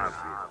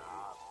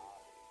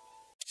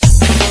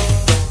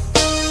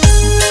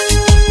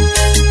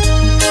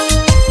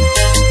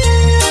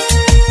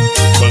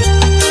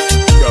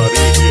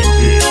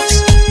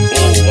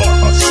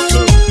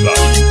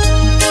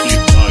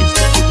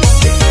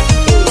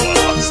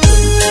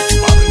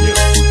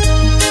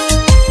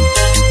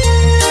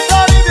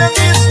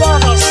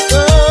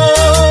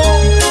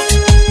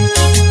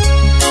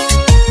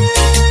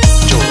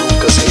 John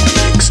Lucas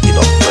Remix,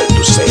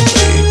 inovando sempre.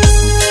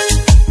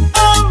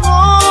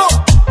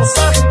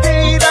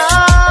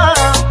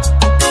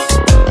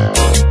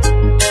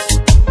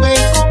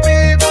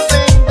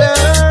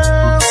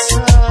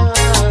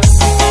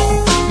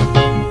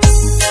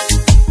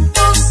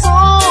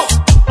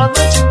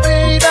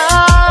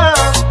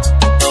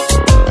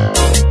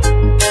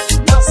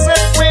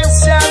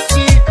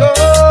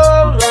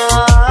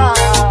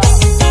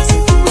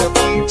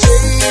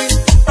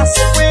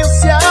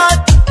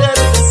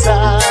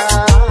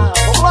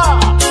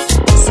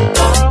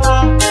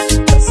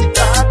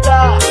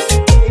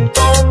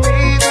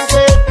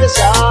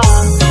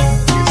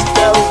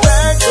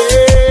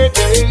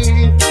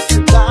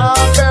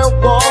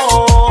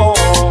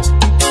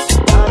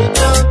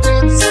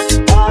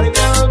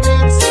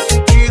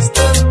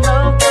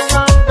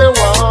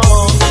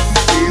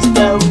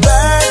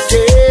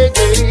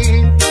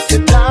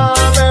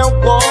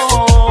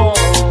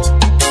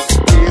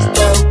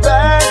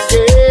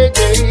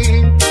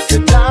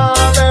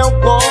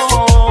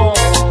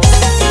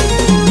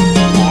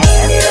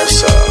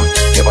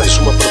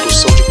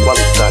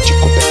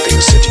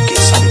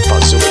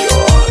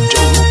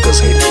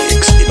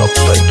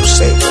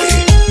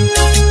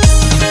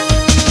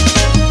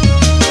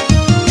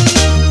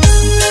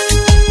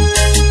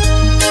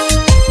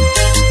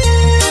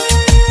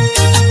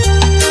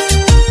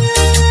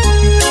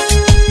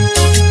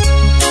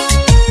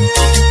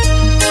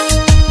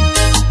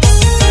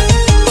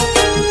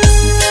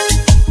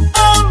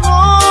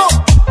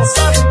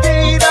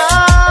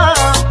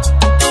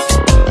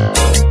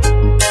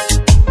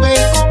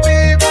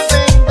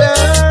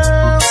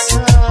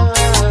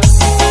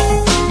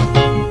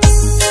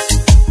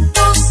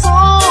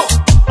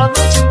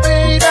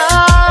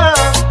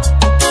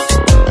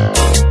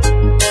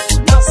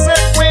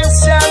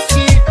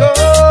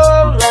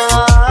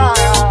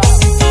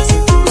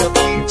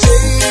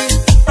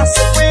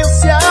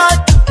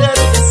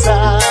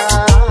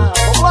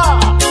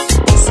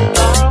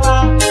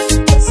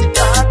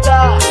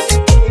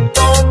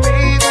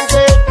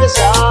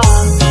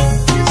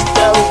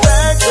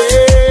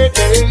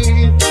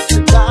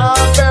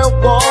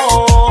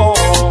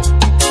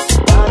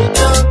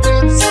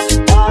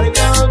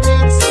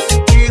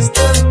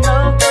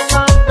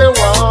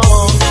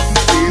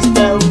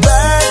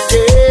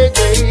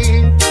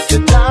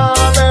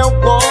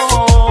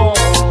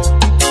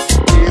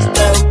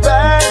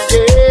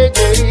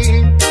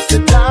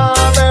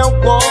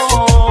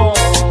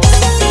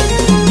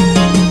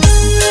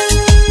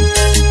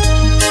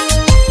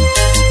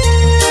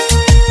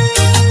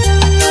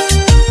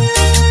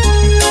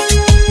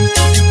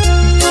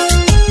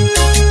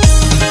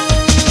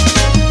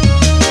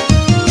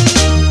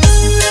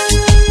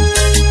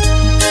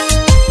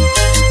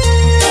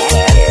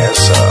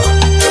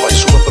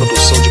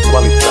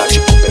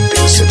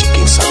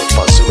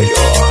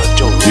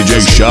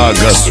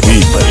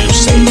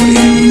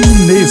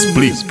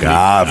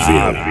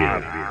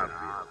 Descável.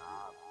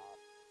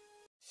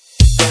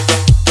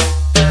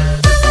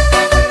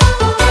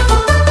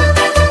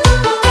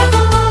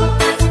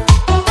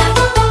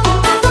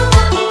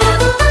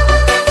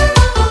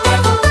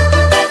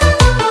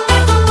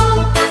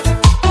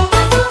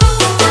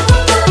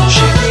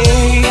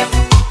 Cheguei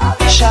a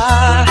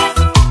deixar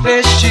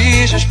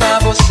vestígios pra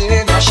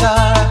você me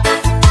achar.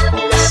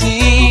 Foi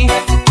assim,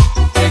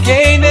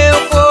 peguei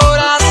meu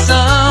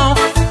coração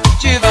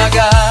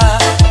devagar.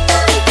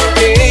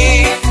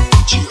 Tentei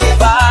te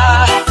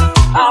roubar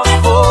aos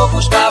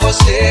poucos pra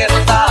você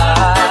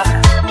notar.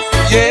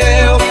 E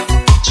eu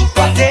te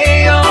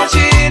guardei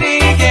onde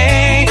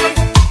ninguém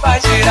vai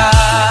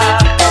tirar.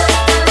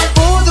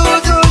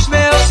 Fundo dos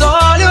meus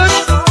olhos,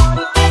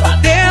 pra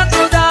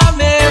dentro da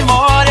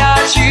memória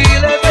te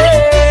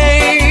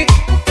levei.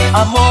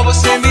 Amor,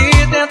 você me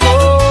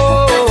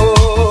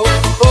tentou.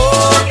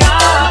 Oh,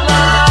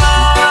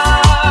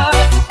 Carla,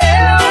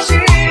 eu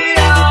te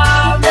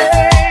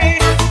amei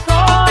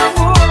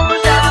como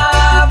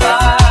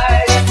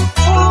jamais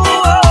o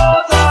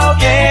outro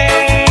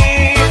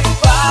alguém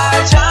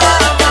vai te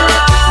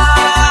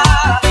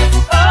amar.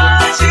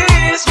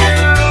 Antes que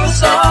o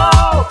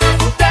sol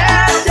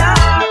desce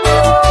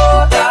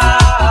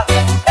agora,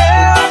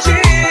 eu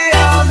te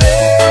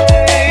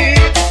amei.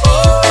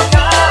 Oh,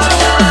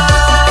 Carla.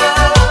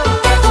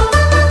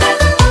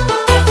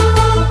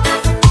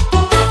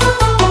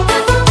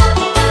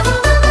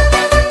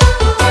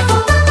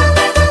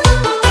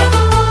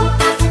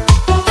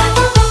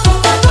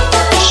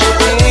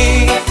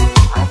 Cheguei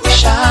a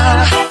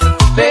deixar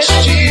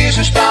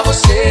vestígios pra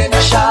você me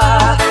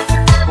achar.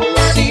 Foi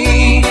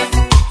assim,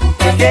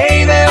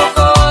 peguei meu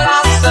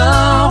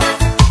coração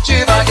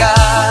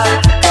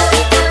devagar.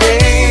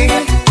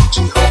 Tentei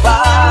te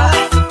roubar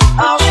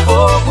aos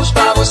poucos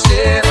pra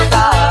você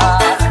notar.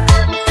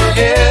 E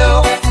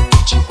eu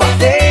te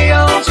guardei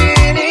onde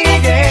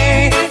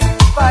ninguém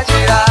vai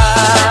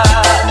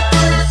tirar.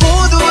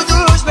 Fundo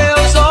dos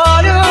meus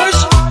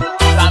olhos,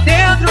 pra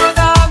dentro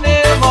da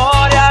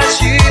memória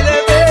te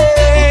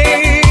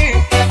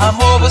levei.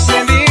 Amor,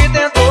 você me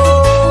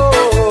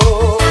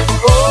tentou.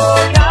 Oh,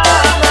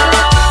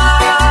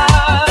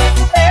 Carla,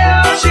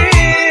 eu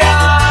te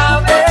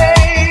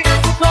amei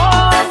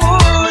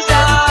como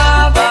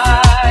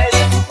jamais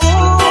o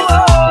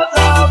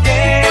outro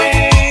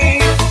alguém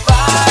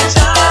vai te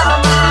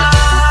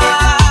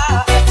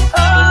amar.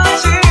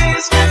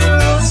 Antes que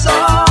o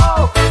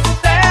sol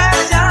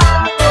desce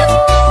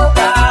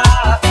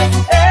agora,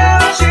 eu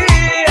te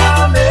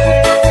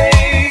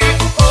amei.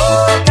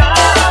 Oh,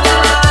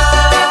 Carla.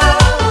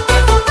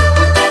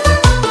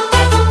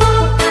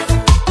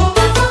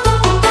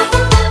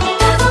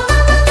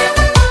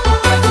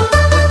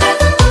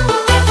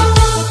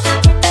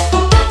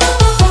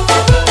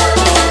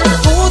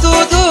 Fundo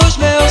dos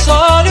meus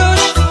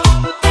olhos,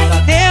 pra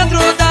dentro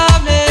da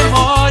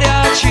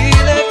memória te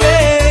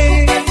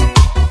levei.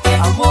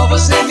 Amor,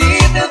 você me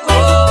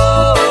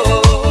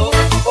tentou.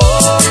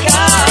 Oh,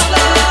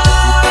 Carla,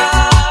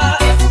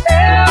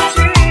 eu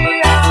te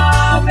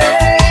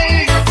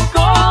amei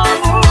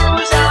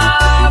como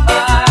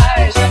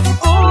jamais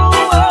o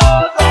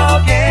outro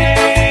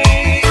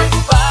alguém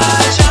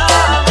vai te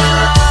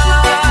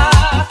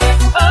amar.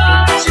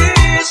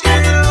 Antes que o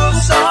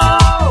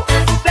sol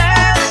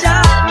desce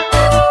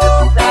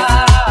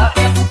agora,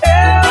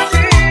 eu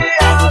te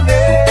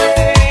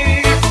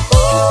amei.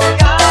 Oh,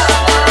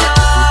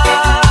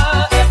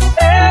 Carla,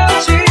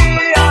 eu te amei. Oh, Carla, eu te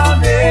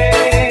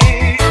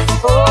amei.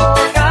 Oh,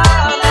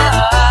 Carla.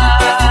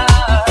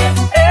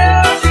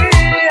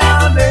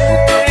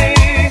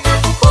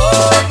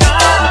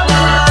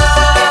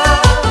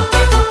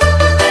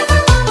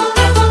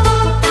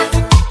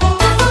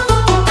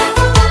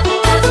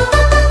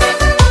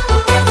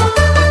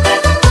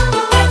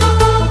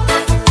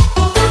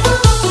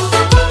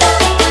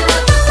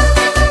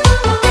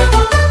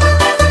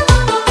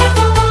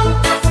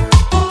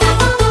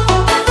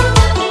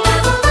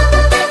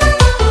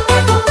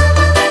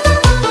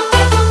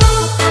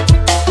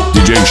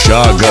 DJ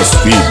Chagas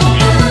Filho.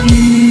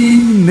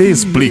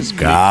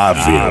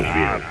 Inexplicável.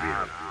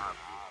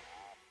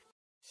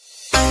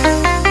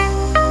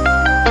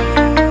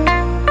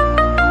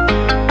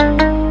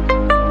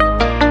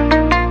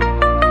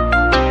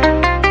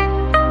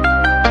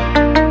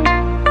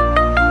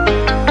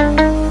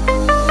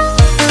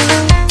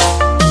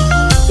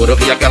 Quando eu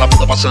vi aquela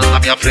bunda passando na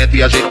minha frente,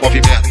 viajei no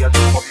movimento.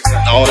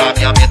 Na hora a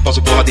minha mente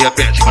passou porra de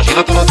repente.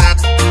 Imagina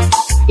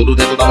tudo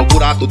dentro da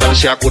loucura. Tu deve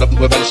ser a cura pro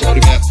meu velho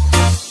sofrimento.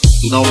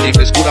 Tu não tem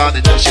frescura,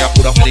 nem deve ser a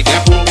cura, mas ninguém é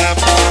puro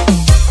mesmo.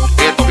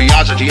 Então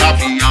viaja de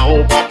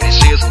avião, ó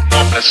princesa,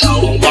 ó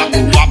pressão,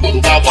 vácuo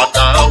do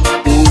malvadão.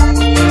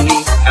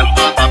 Ela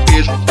manda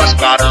beijo, faz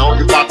carão,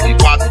 de 4 em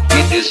 4,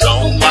 que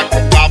tesão, vai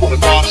com cabo no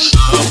coração.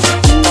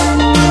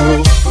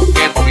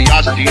 Então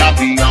viaja de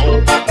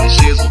avião, ó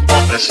princesa,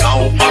 ó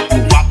pressão, vácuo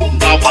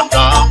do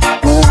malvadão.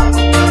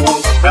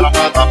 Ela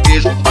manda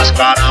beijo, faz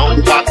carão,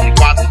 de 4 em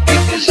 4, que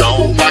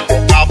tesão, vai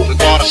com cabo no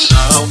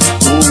coração.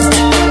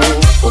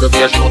 Quando eu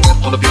viajei no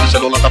tempo, quando eu vi no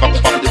celular, tava com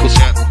os papos de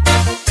 100%.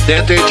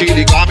 Tentei te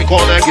ligar, me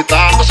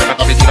conectar, você vai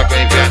com a mentira que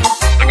eu invento.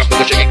 Daqui a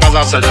pouco eu chego em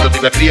casa, se a janta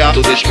tiver fria,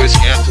 tu deixa que eu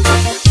esquento.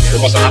 Eu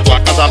posso na tua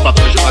casa pra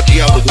dois de uma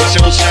dia, eu vou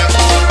ser o centro.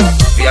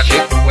 Viajei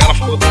com ela,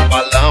 ficou no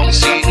balão, me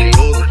sinto em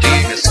outra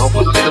dimensão.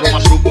 Quando dentro não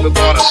machuca o meu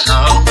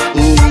coração.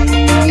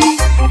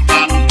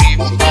 Papo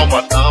livre, sou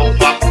malvadão,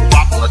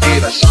 papo na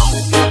direção.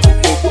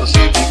 Fogo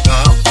assim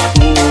ficando.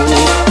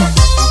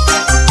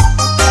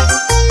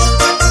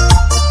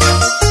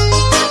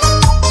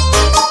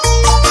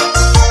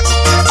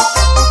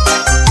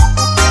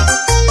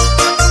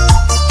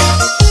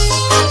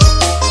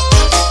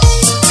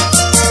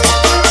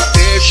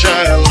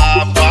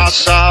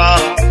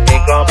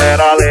 Em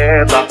câmera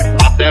lenta,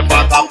 até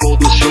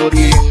vagabundo se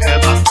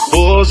orienta.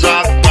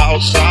 Usa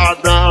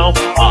calçadão,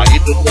 aí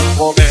tu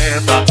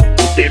comenta.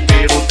 O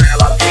tempero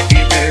dela tem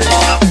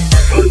pimenta.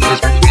 Eu não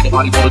respeito o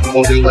marido que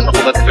mordeu essa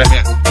boca de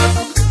fermento.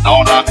 Na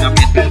hora minha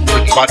mente fez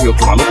tudo que pariu,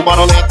 que maluco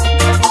marolento.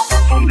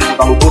 Dentro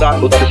da loucura,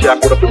 toda vez a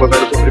cura pro meu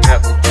velho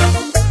sofrimento.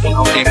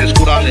 Não tem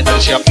frescura, nem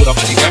desce a pura,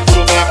 mas ninguém é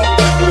puro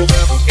mesmo.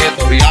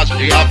 Então viagem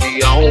de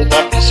avião,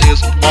 uma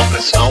princesa, uma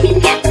pressão.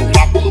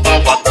 Vácuo do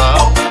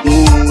malvadão.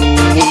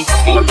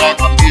 Ela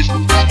joga bicho,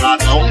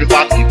 cidadão, de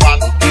quatro,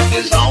 de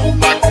tesão.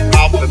 Vai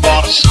comprar o meu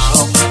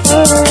coração.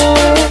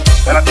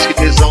 Ela diz que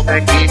tesão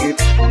tem crime,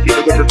 que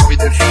meu gosto não me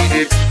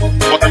define.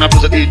 Bota na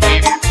blusa de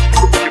time,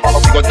 de bala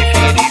o bigode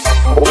fine.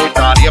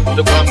 Coitaria pro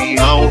teu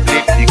caminhão,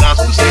 clique de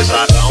ganso do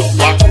cesarão.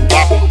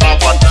 Vácuo do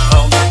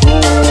malvadão.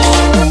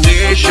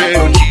 Deixa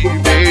eu te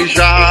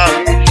beijar,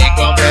 de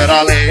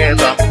câmera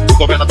lenta. O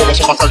governador vai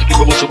só passagem que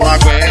meu bolso não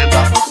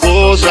aguenta.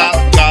 Usa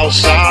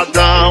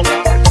calçadão,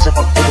 você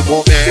pode tudo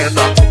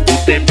comenta. O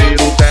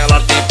tempero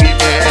dela tem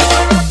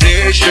pimenta.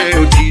 Deixa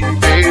eu te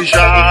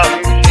beijar,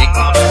 em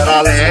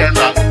câmera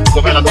lenta. O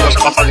governador vai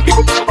só passagem que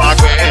meu bolso não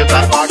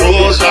aguenta.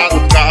 Usa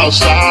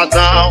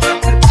calçadão,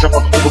 você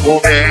pode tudo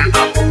comenta.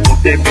 O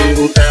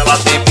tempero dela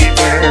tem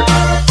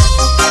pimenta.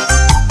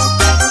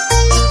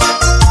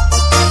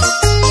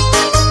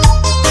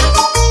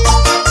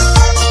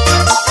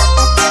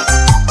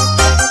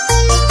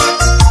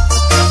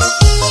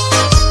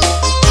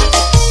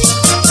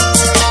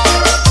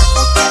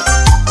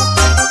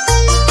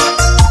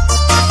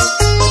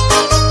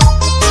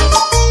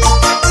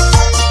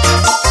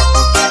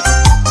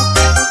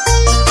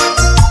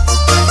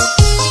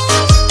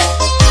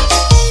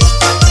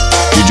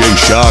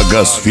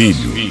 Chagas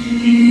Filho.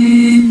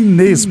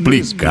 Inexplicável.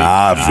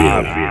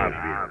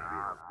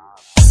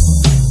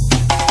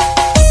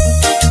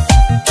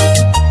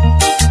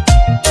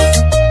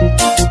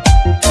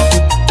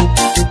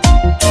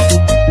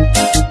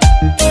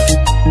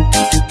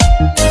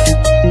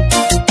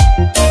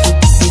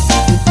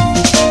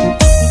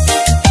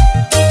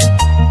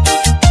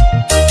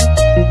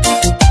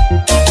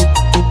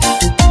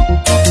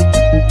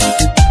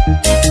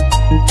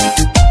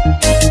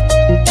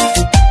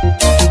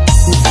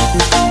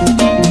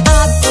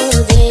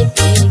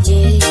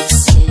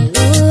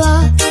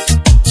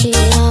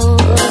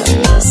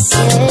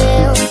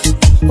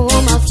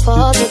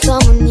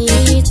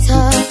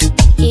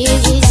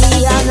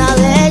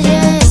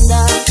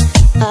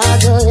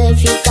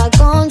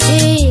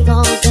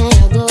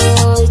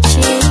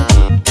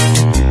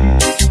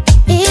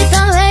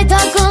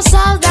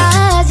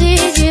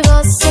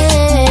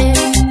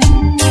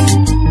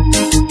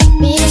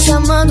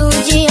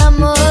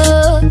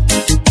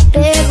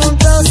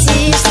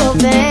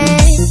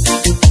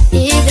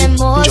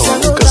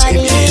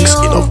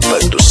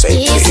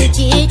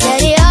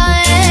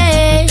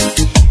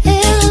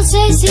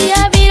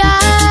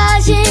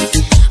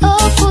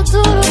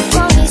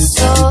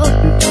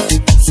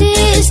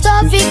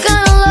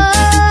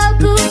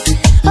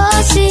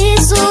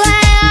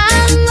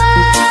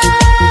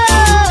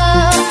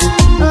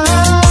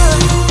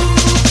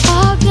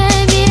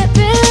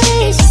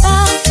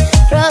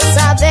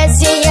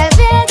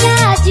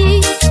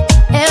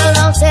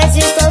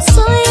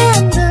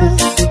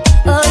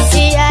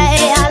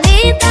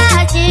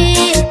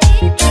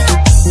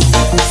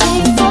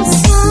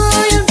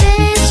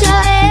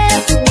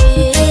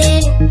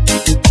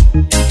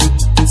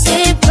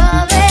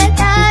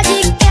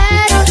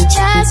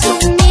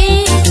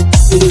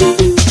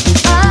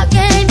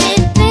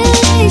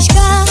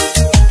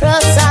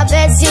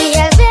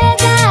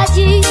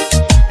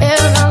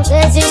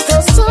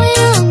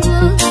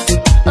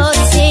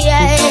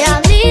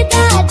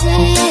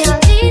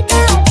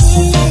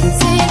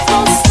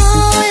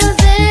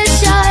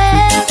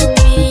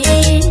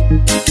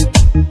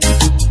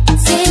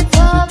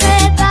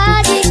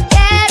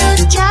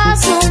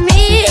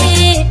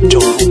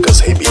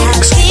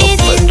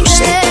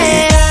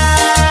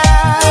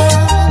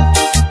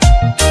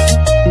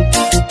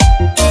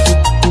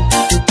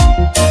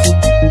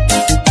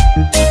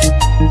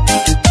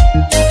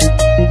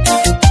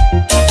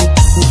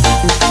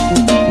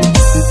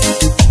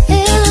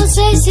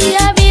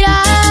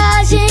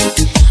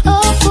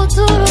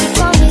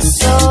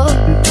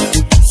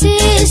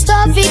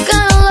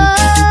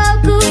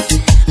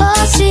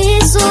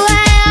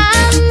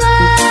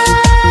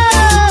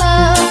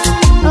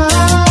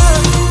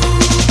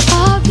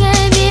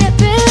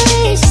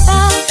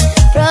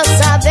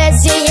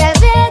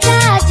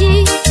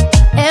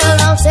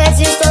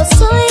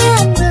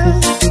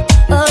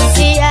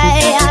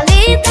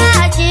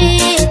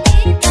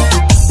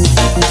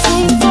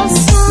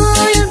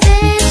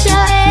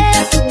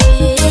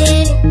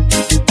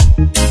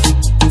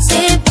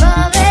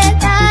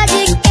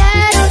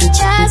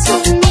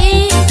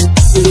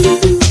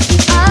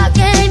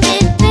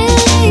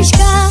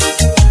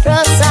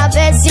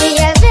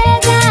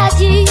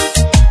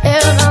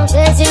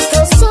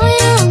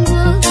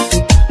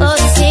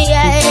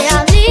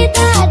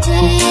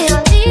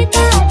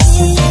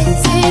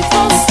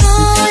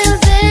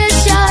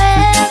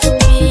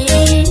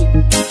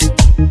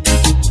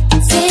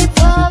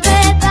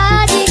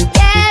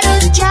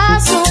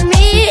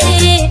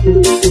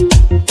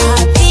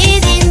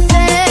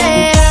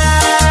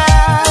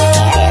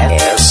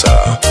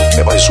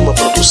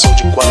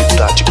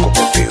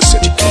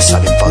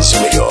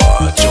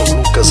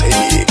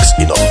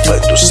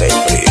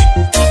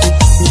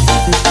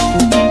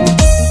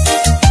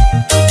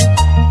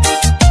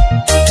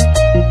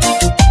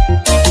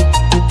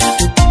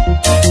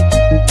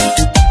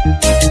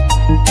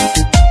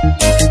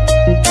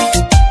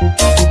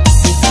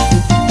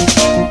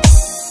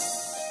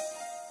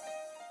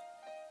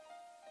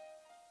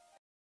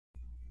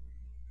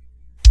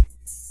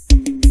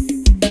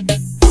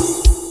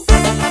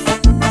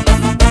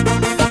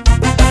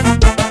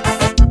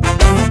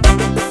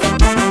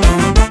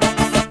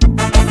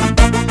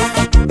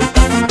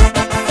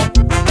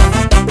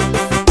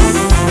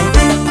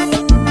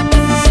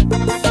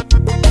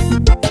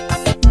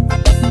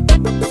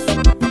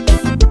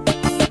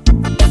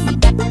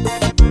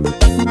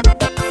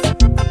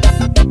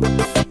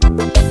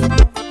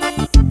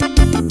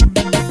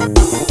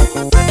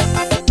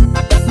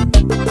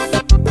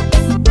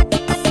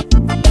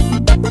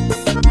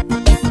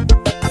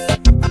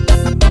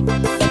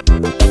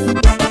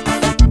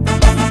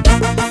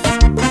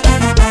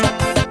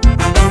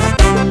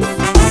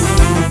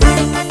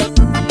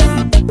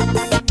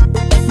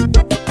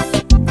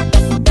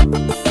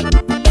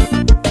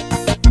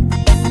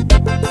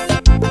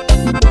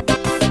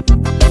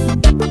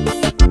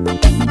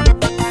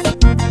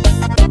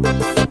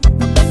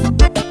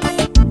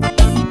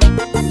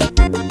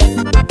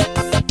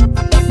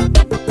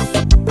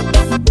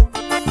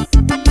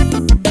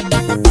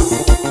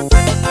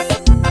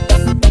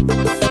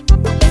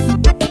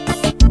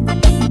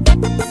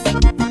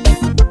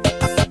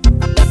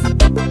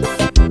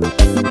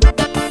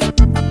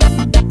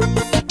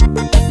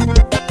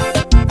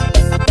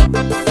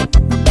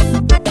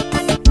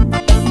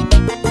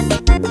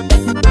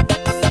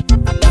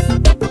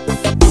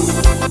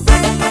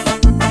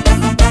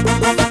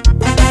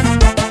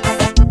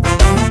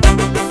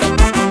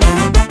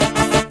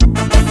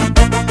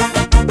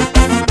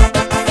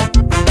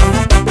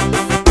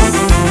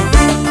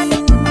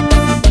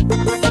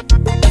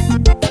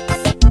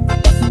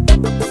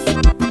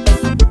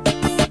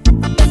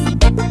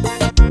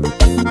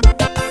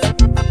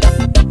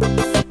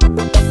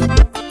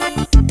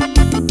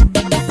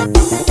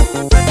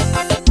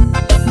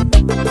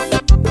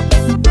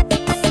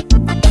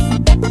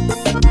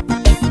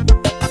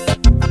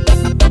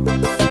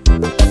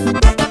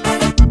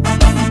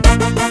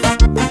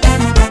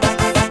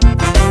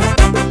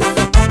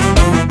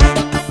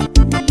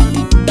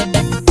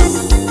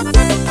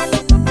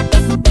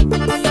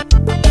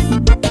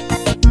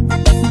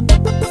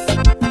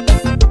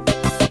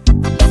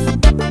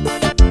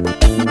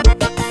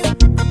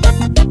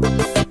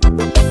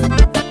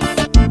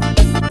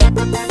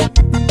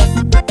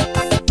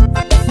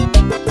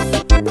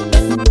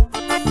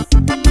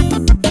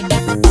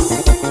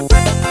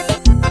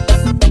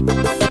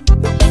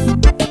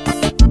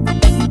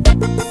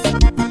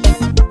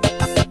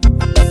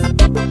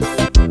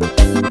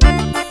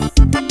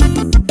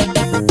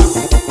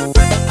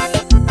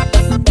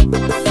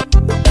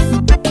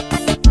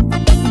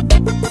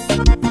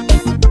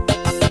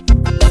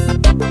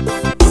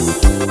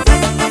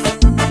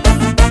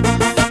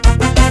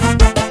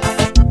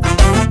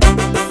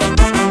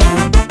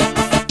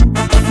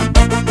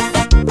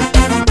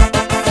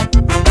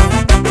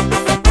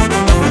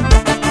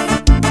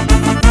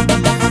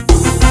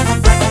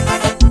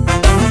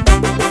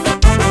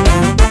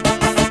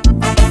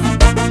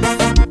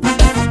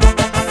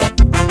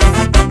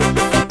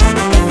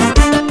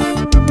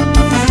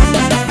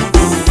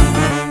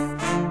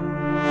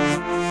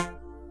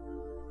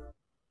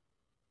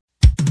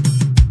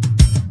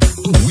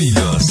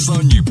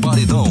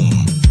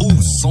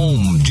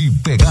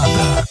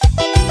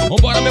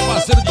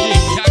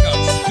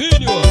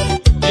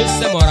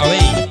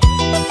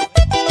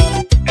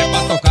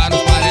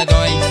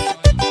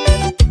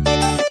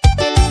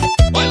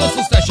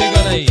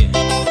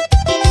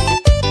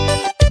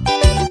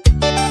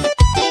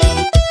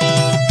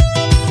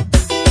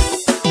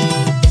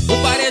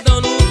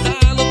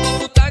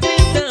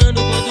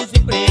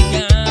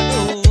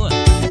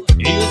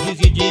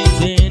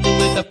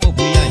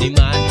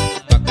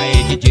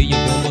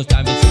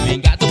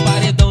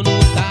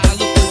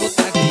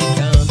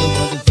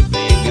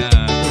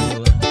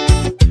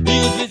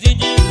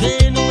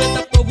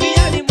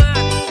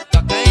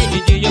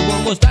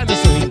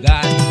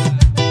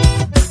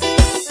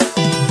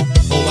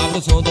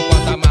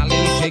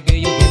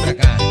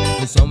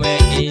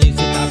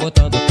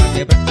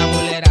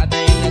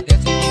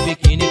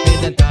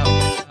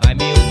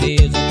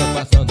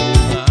 passando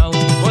mal.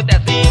 Ô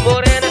desce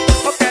morena,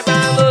 ô quebra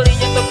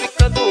lourinha, tô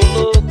ficando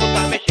louco,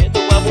 tá mexendo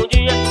a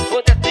bundinha.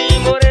 Ô desce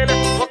morena,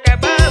 ô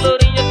quebra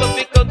lourinha, tô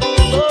ficando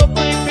louco,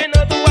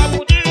 empinando a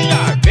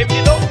bundinha. Vem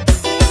me dou.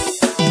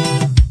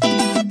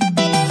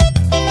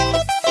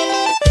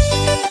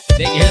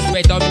 Tem que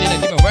respeitar o menino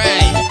aqui, meu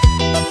véi.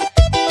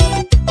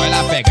 Vai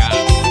lá pegar.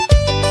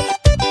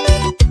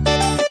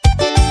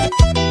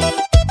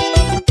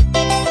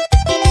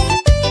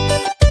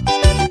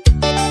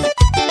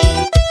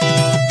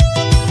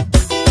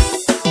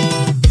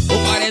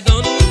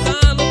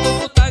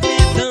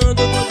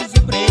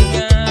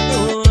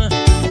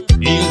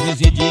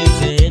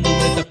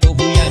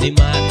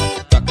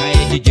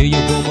 DJ,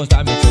 eu vou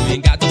mostrar meu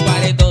swingado.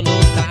 Paredão no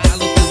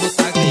talo, o povo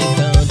tá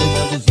gritando,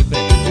 quando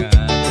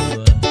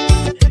desempregado.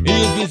 E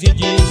os vizinhos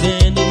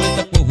dizendo,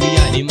 eita povo e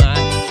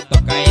animado.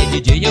 Toca aí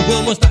DJ, eu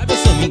vou mostrar meu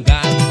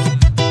swingado.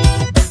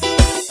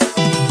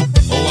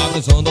 Ou abre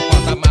o som do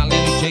porta-mala,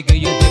 ele chega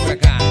e eu venho pra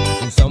cá.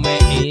 O som é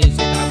esse,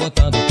 tá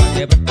botando pra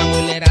quebrar. A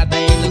mulherada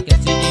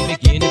enlouquece de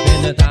biquíni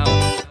pendental.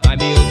 Ai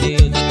meu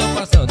Deus, eu tô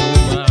passando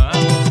mal.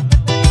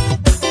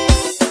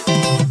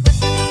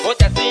 Ô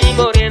desce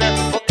morena,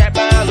 ô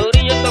quebra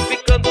lourinha, tô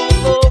ficando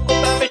louco,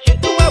 tá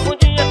mexendo a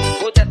bundinha.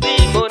 Ô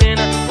desce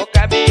morena, ô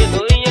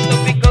cabelourinha, tô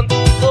ficando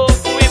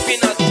louco,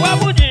 empinando a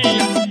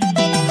bundinha.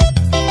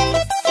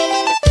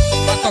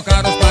 Pra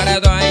tocar os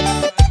paredões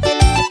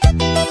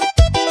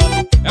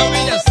é o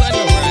William Sun,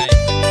 meu velho.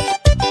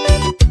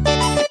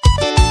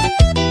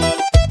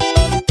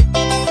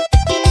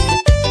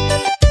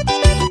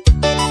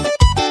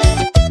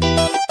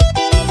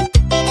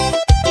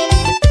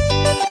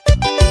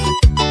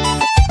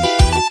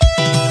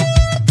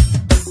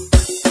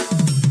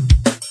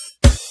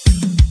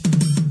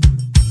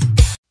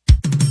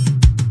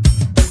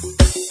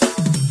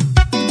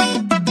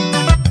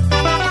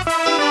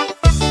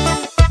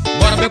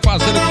 Bora, meu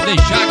parceiro que tem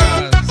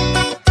chagas.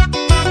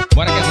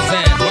 Bora que é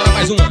sucesso, bora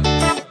mais uma.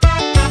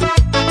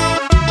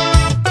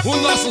 O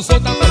nosso som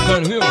tá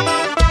tocando, viu?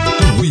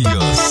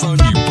 William Sun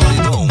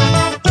Paredão, um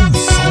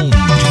som de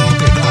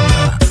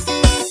pegada.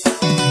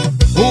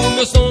 O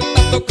meu som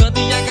tá tocando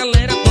e a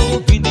galera tá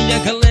ouvindo. E a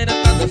galera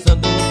tá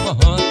dançando um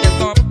forró que é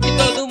top. E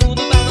todo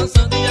mundo tá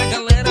dançando e a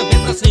galera vem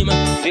pra cima.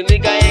 Se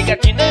liga aí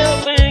gatinha,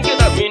 eu swing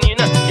das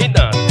meninas. E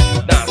dança,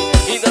 dança,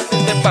 e dança se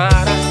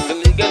separa. Se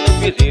liga no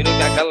piseiro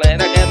que a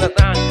galera quer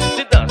dançar.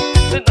 Se dança,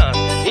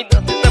 e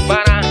dança se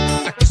separa.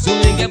 Aqui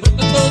swing é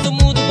bruto, todo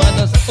mundo vai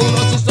dançar. O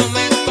nosso som é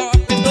top,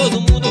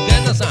 todo mundo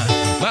quer dançar.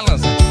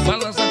 Balança,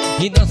 balança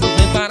e dança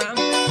sem parar.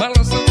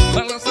 Balança,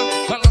 balança,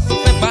 balança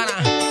sem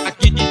parar.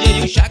 Aqui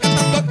DJ o Chaga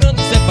tá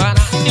tocando sem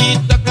parar. E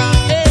toca,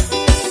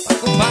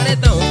 toca o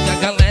paredão que a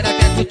galera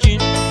quer curtir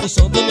o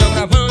som do meu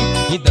gravão.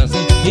 E dança,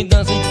 e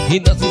dança, e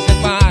dança sem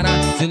parar.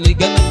 Se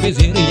liga no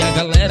piseiro e a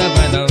galera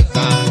vai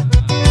dançar.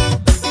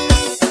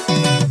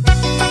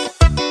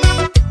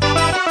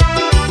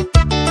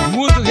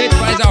 Muito gente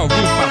faz ao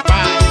vivo,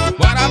 papai.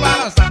 Bora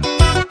balançar.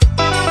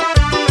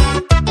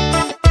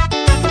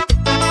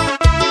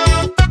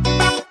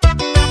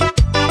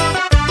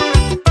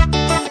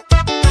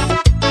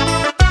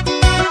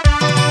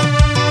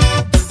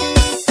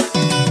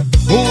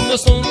 O meu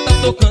som tá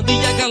tocando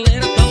e a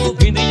galera tá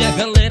ouvindo. E a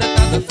galera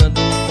tá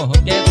dançando um forró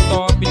que é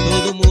top,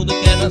 todo mundo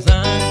quer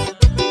dançar.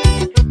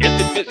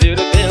 Esse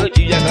piseiro deu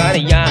de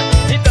agarear.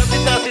 E dança, e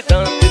dança, e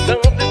dança, e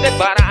dança se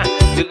separar.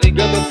 Se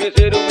liga no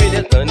piseiro, me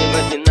deixando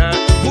imaginar.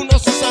 O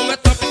nosso som é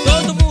top,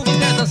 todo mundo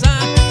quer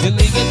dançar. Se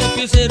liga no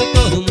piseiro,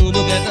 todo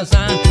mundo quer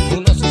dançar.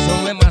 O nosso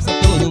som é massa,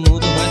 todo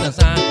mundo vai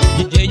dançar.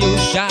 DJ o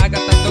Chaga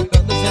tá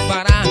tocando sem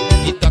parar.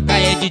 E toca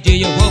aí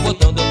DJ, eu vou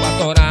botando pra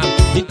torar.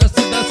 E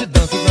dança, dança,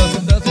 dança, dança,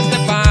 dança e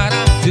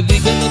separa. Se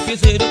liga no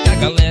piseiro que a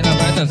galera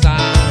vai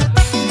dançar.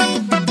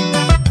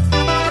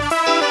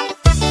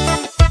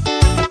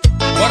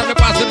 Bora, meu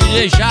parceiro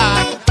DJ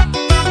Chaga.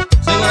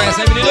 Segura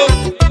essa aí,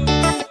 menino.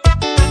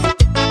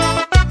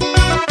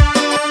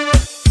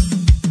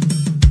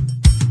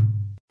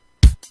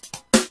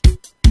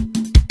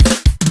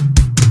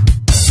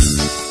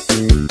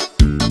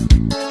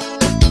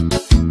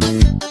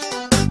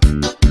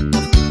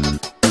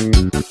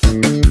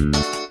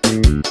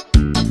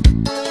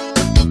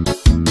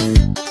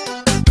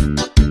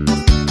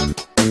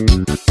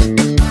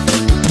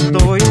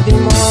 Tô indo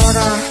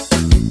embora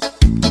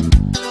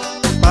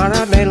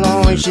para bem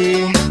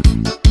longe,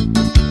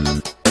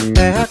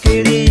 terra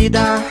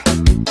querida,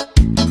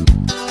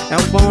 é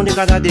o pão de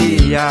cada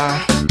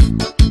dia.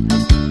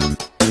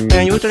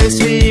 Tenho 3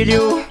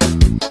 filhos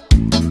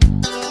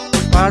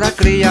para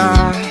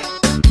criar,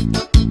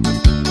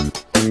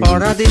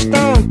 fora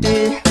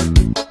distante,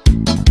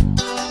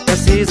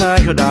 precisa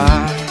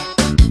ajudar.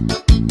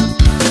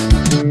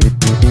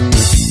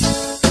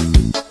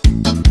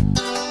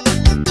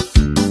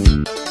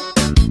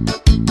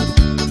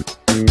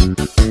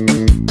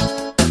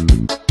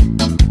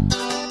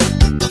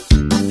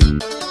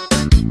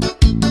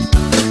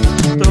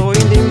 Tô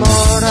indo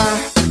embora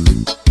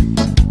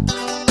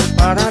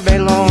para bem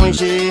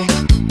longe,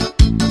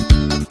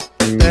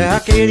 terra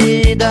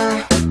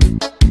querida,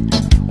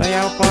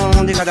 é o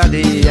pão de cada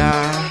dia.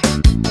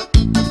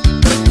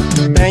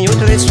 Tenho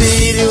 3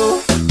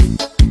 filhos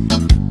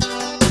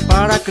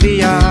para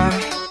criar,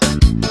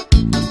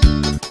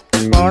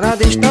 fora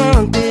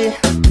distante,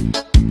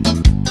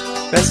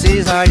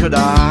 precisa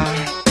ajudar.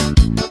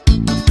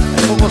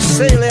 É com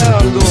você,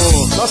 Leandro,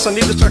 nossos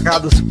amigos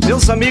trocados,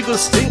 meus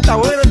amigos de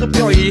Itaueira do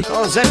Piauí,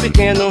 o Zé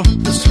Pequeno,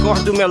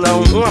 Discord do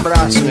Melão. Um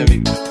abraço, meu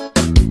amigo.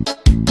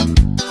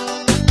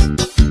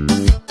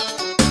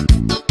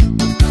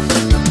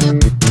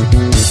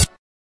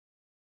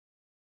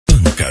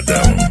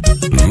 Pancadão,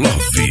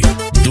 Love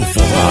do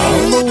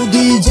forró. Alô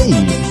DJ,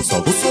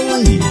 solta o som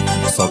aí,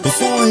 solta o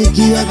som aí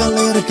que a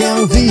galera quer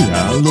ouvir.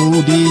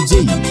 Alô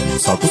DJ,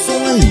 solta o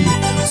som aí,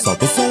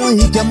 solta o som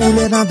aí que a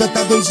mulherada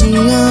tá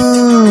doidinha.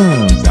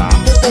 Já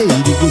tentei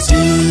de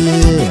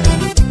curtir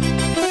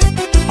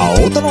a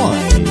outra nós.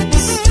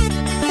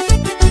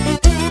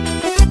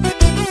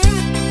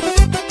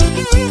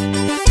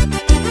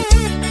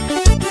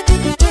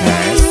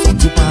 É som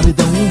de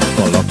paredão,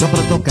 coloca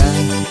pra tocar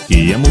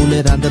que a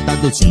mulherada tá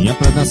doidinha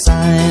pra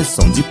dançar. É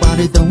som de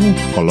paredão,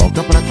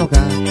 coloca pra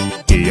tocar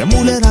que a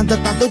mulherada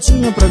tá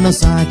doidinha pra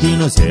dançar. Aqui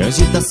nós é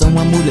agitação,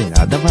 a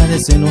mulherada vai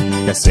descendo,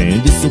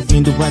 descendo e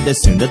subindo, vai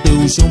descendo até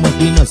o chão.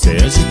 Aqui nós é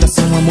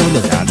agitação, a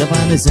mulherada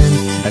vai descendo,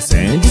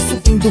 descendo e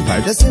subindo,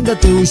 vai descendo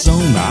até o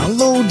chão.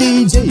 Alô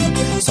DJ,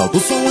 solta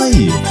o som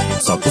aí,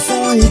 solta o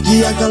som aí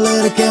que a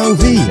galera quer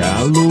ouvir.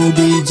 Alô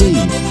DJ,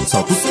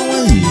 solta o som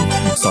aí,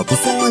 solta o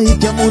som aí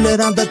que a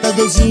mulherada tá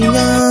doidinha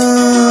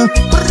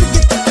pra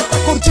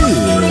curtir.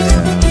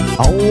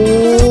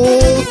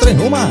 Aô, trem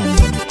romano.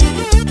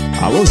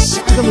 Alô,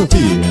 Chaga, meu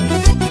filho.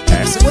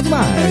 Essa é boa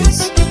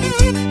demais.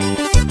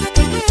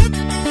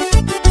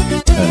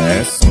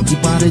 É som de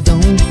paredão,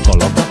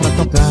 coloca pra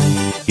tocar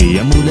que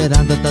a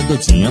mulherada tá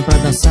doidinha pra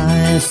dançar.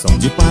 É som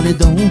de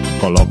paredão,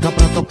 coloca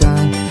pra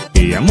tocar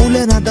que a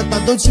mulherada tá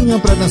doidinha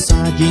pra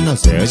dançar. Aqui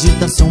nós é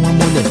agitação, a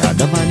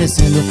mulherada vai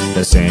descendo,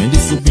 descendo e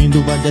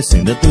subindo, vai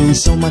descendo até o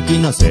chão. Aqui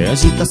nós é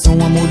agitação,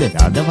 a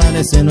mulherada vai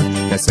descendo,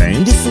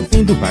 descendo e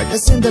subindo, vai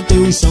descendo até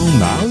o chão.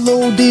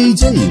 Alô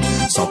DJ,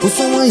 solta o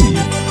som aí,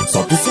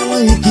 solta o som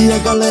aí que a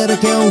galera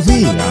quer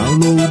ouvir.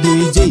 Alô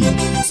DJ,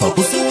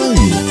 solta o som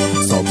aí,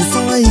 solta o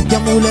som aí que a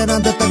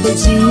mulherada tá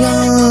doidinha.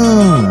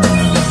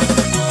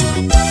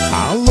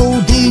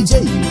 Alô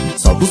DJ,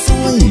 solta o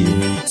som aí,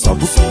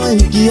 solta o som aí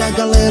que a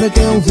galera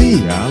quer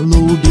ouvir.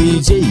 Alô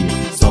DJ,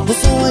 solta o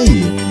som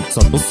aí,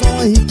 solta o som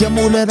aí que a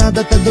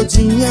mulherada tá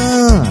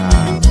doidinha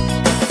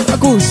pra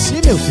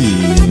curtir, meu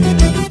filho.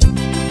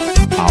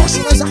 Alça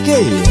nós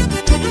aqui.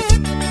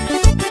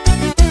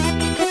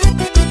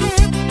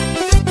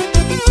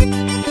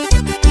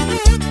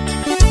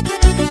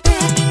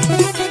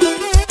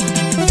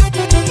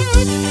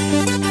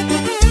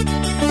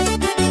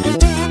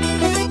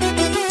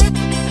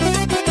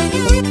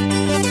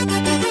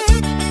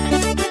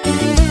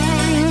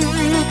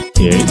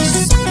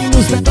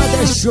 Nos Teclado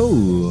é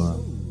show.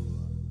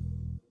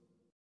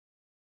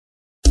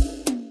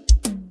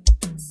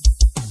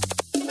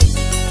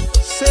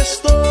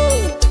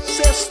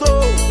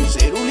 Sextou,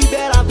 piseiro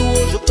liberado,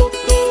 hoje eu tô.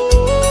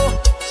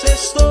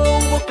 Sextou,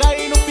 vou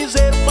cair no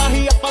piseiro,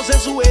 farria, fazer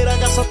zoeira,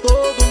 gasta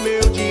todo o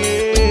meu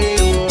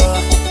dinheiro.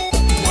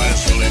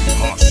 Wesley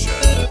Rocha,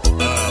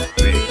 a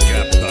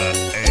pegada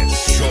é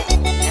show.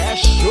 É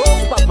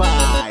show,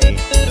 papai.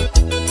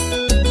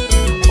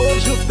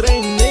 Hoje o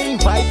trem nem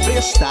vai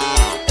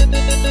prestar.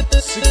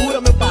 Segura,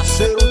 meu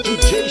parceiro,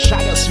 DJ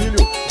Chagas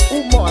Filho,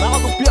 o moral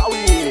do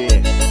Piauí.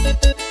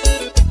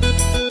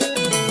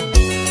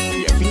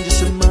 E é fim de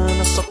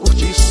semana, só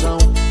curtição.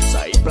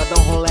 Sair pra dar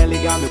um rolê,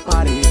 ligar meu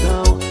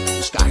paredão.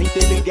 Os carros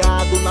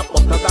interligados na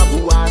porta da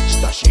boate,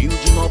 tá cheio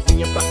de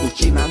novinha pra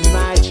curtir na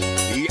night.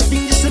 E é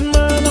fim de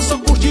semana, só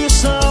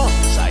curtição.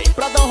 Sair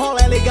pra dar um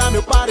rolê, ligar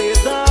meu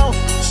paredão.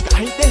 Os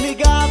carros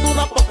interligados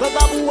na porta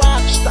da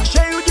boate, tá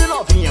cheio de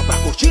novinha pra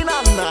curtir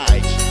na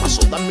night.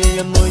 Passou da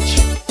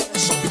meia-noite,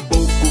 só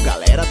pipoco,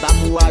 galera da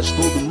moagem,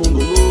 todo mundo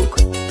louco.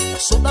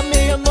 Passou da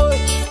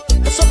meia-noite,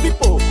 é só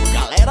pipoco,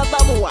 galera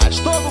da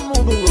moagem, todo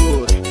mundo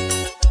louco.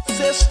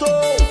 Sextou,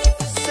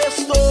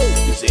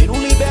 piseiro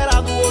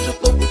liberado, hoje eu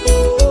tô.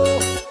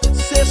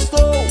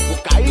 Sextou, vou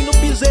cair no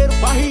piseiro,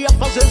 farria,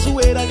 fazer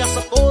zoeira,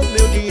 gasta todo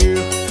meu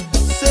dinheiro.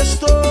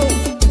 Sextou,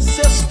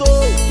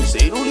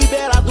 piseiro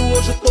liberado,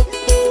 hoje eu tô.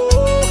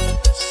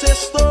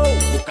 Sextou,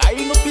 vou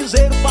cair no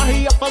piseiro,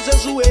 farria, fazer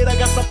zoeira,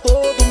 gasta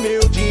todo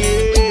meu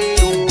dinheiro.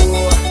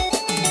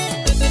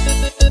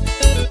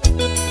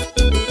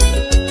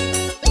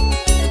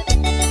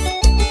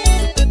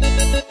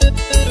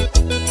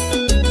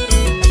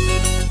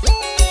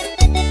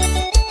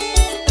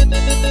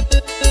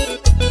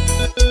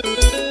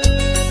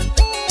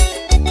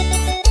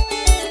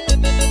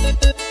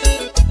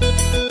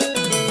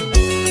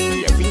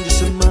 E é fim de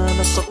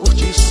semana, só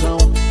curtição.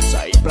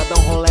 Sair pra dar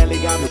um rolê,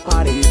 ligar meu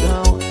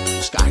paredão.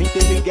 Os carros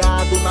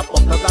interligados na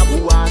porta da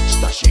boate,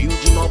 tá cheio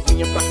de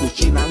novinha pra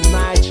curtir na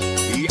night.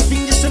 E é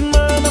fim de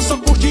semana, só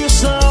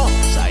curtição.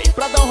 Sair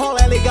pra dar um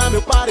rolê, ligar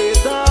meu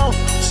paredão.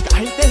 Os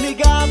carros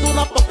interligados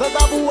na porta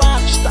da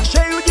boate, tá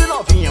cheio de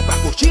novinha pra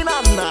curtir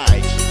na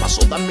night.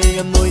 Passou da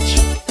meia-noite,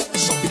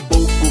 só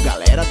pipoco,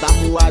 galera da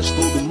boate,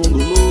 todo mundo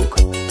louco.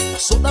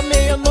 Passou da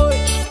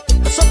meia-noite,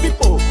 é só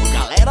pipoco,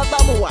 galera da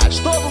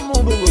boate, todo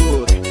mundo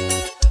louco.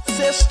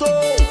 Sextou,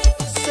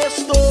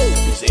 sextou,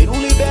 piseiro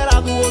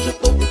liberado, hoje eu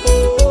tô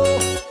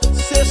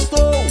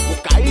sextou, vou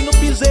cair no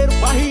piseiro,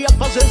 barria,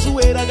 fazer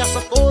zoeira,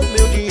 gasta todo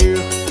meu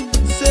dinheiro.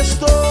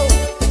 Sextou,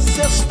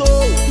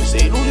 sextou,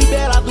 piseiro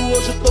liberado,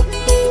 hoje eu tô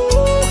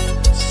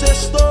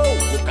sextou,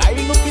 vou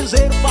cair no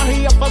piseiro,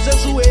 barria, fazer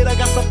zoeira,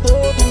 gasta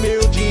todo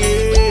meu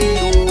dinheiro.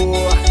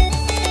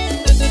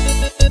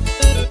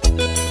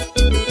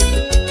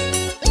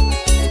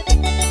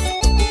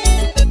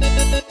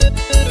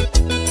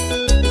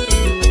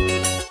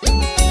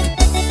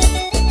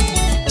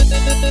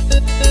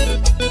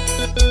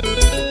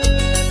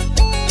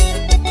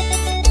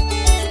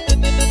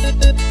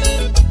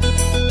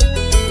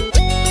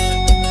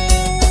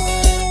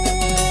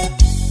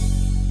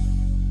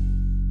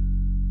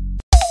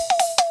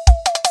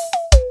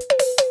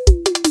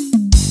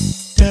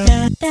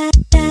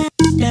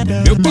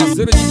 Meu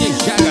parceiro DJ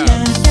Chaga,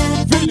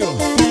 filho,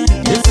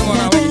 esse é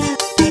moral, hein?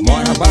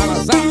 Bora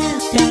balançar.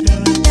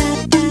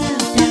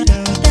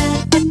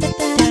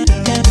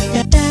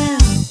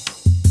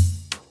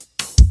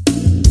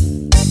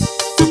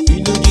 Sou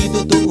filho de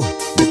doutor,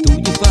 neto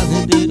de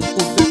fazendeiro. O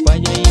meu pai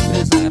é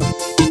empresário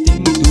e tem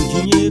muito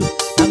dinheiro.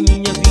 A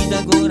minha vida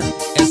agora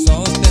é só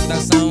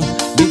ostentação.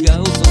 Liga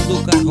o som do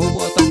carro,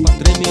 bota pra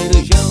tremer o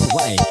chão.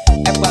 Vai,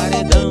 é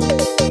paredão,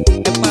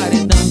 é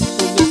paredão.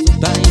 O meu som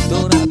tá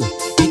estourado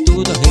em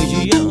toda a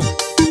região.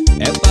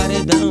 É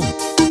paredão, o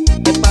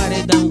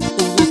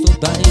meu som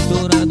tá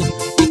estourado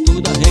em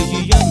toda a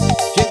região.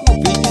 Chega o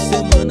fim de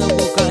semana, eu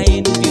vou cair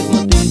no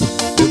desmantelo.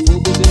 Eu vou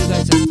beber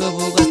cachaça, eu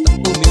vou gastar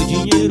o meu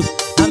dinheiro.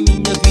 A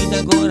minha vida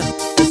agora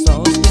é só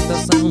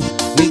ostentação.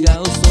 Liga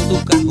o som do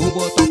carro,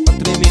 bota pra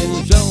tremer no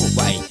chão.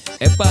 Vai,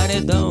 é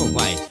paredão,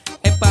 vai,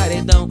 é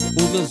paredão.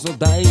 O meu som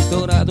tá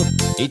estourado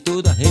em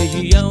toda a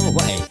região.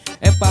 Vai,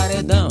 é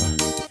paredão,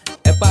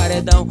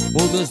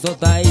 o meu som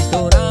tá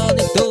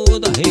estourado em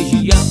toda a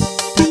região.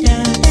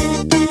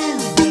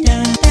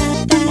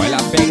 Olha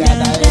a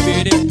pegada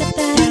aí, bebê.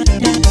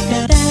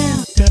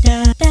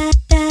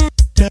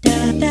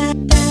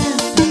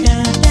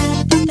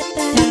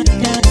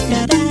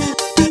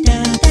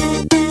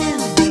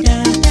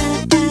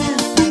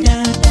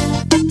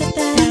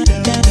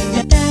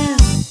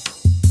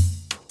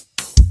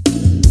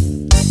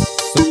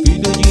 Sou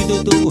filho de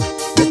doutor,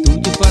 neto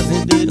de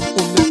fazendeiro.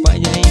 O meu pai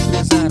é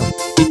empresário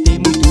e tem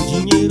muito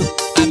dinheiro.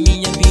 A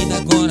minha vida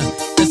agora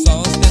é só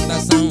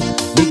ostentação.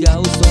 Liga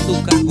o som do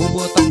carro,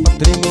 bota pra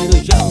tremer o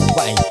chão.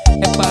 Vai,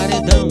 é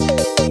paredão, o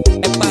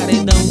meu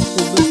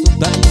som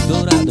tá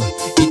estourado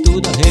em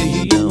toda a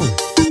região.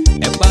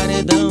 É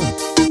paredão,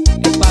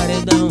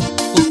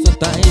 o som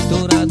tá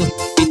estourado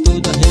em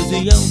toda a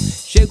região.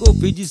 Chegou o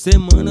fim de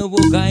semana, eu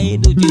vou cair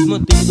no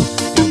desmantelo.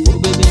 Eu vou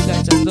beber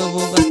cachaça, eu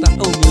vou gastar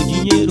o meu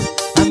dinheiro.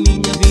 A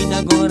minha vida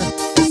agora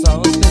é só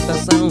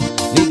ostentação.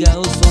 Liga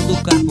o som do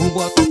carro,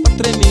 bota pra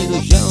tremer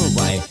o chão.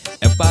 Vai,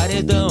 é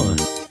paredão,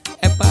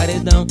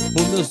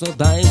 o meu som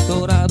tá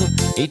estourado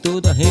em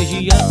toda a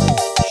região.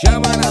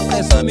 Chama na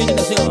pressão,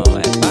 menina, senhor.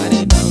 É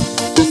paredão,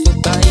 o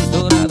som tá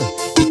estourado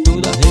em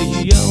toda a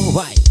região.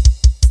 Vai,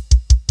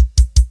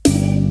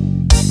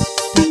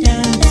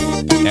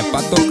 é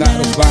pra tocar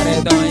os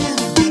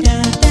paredões.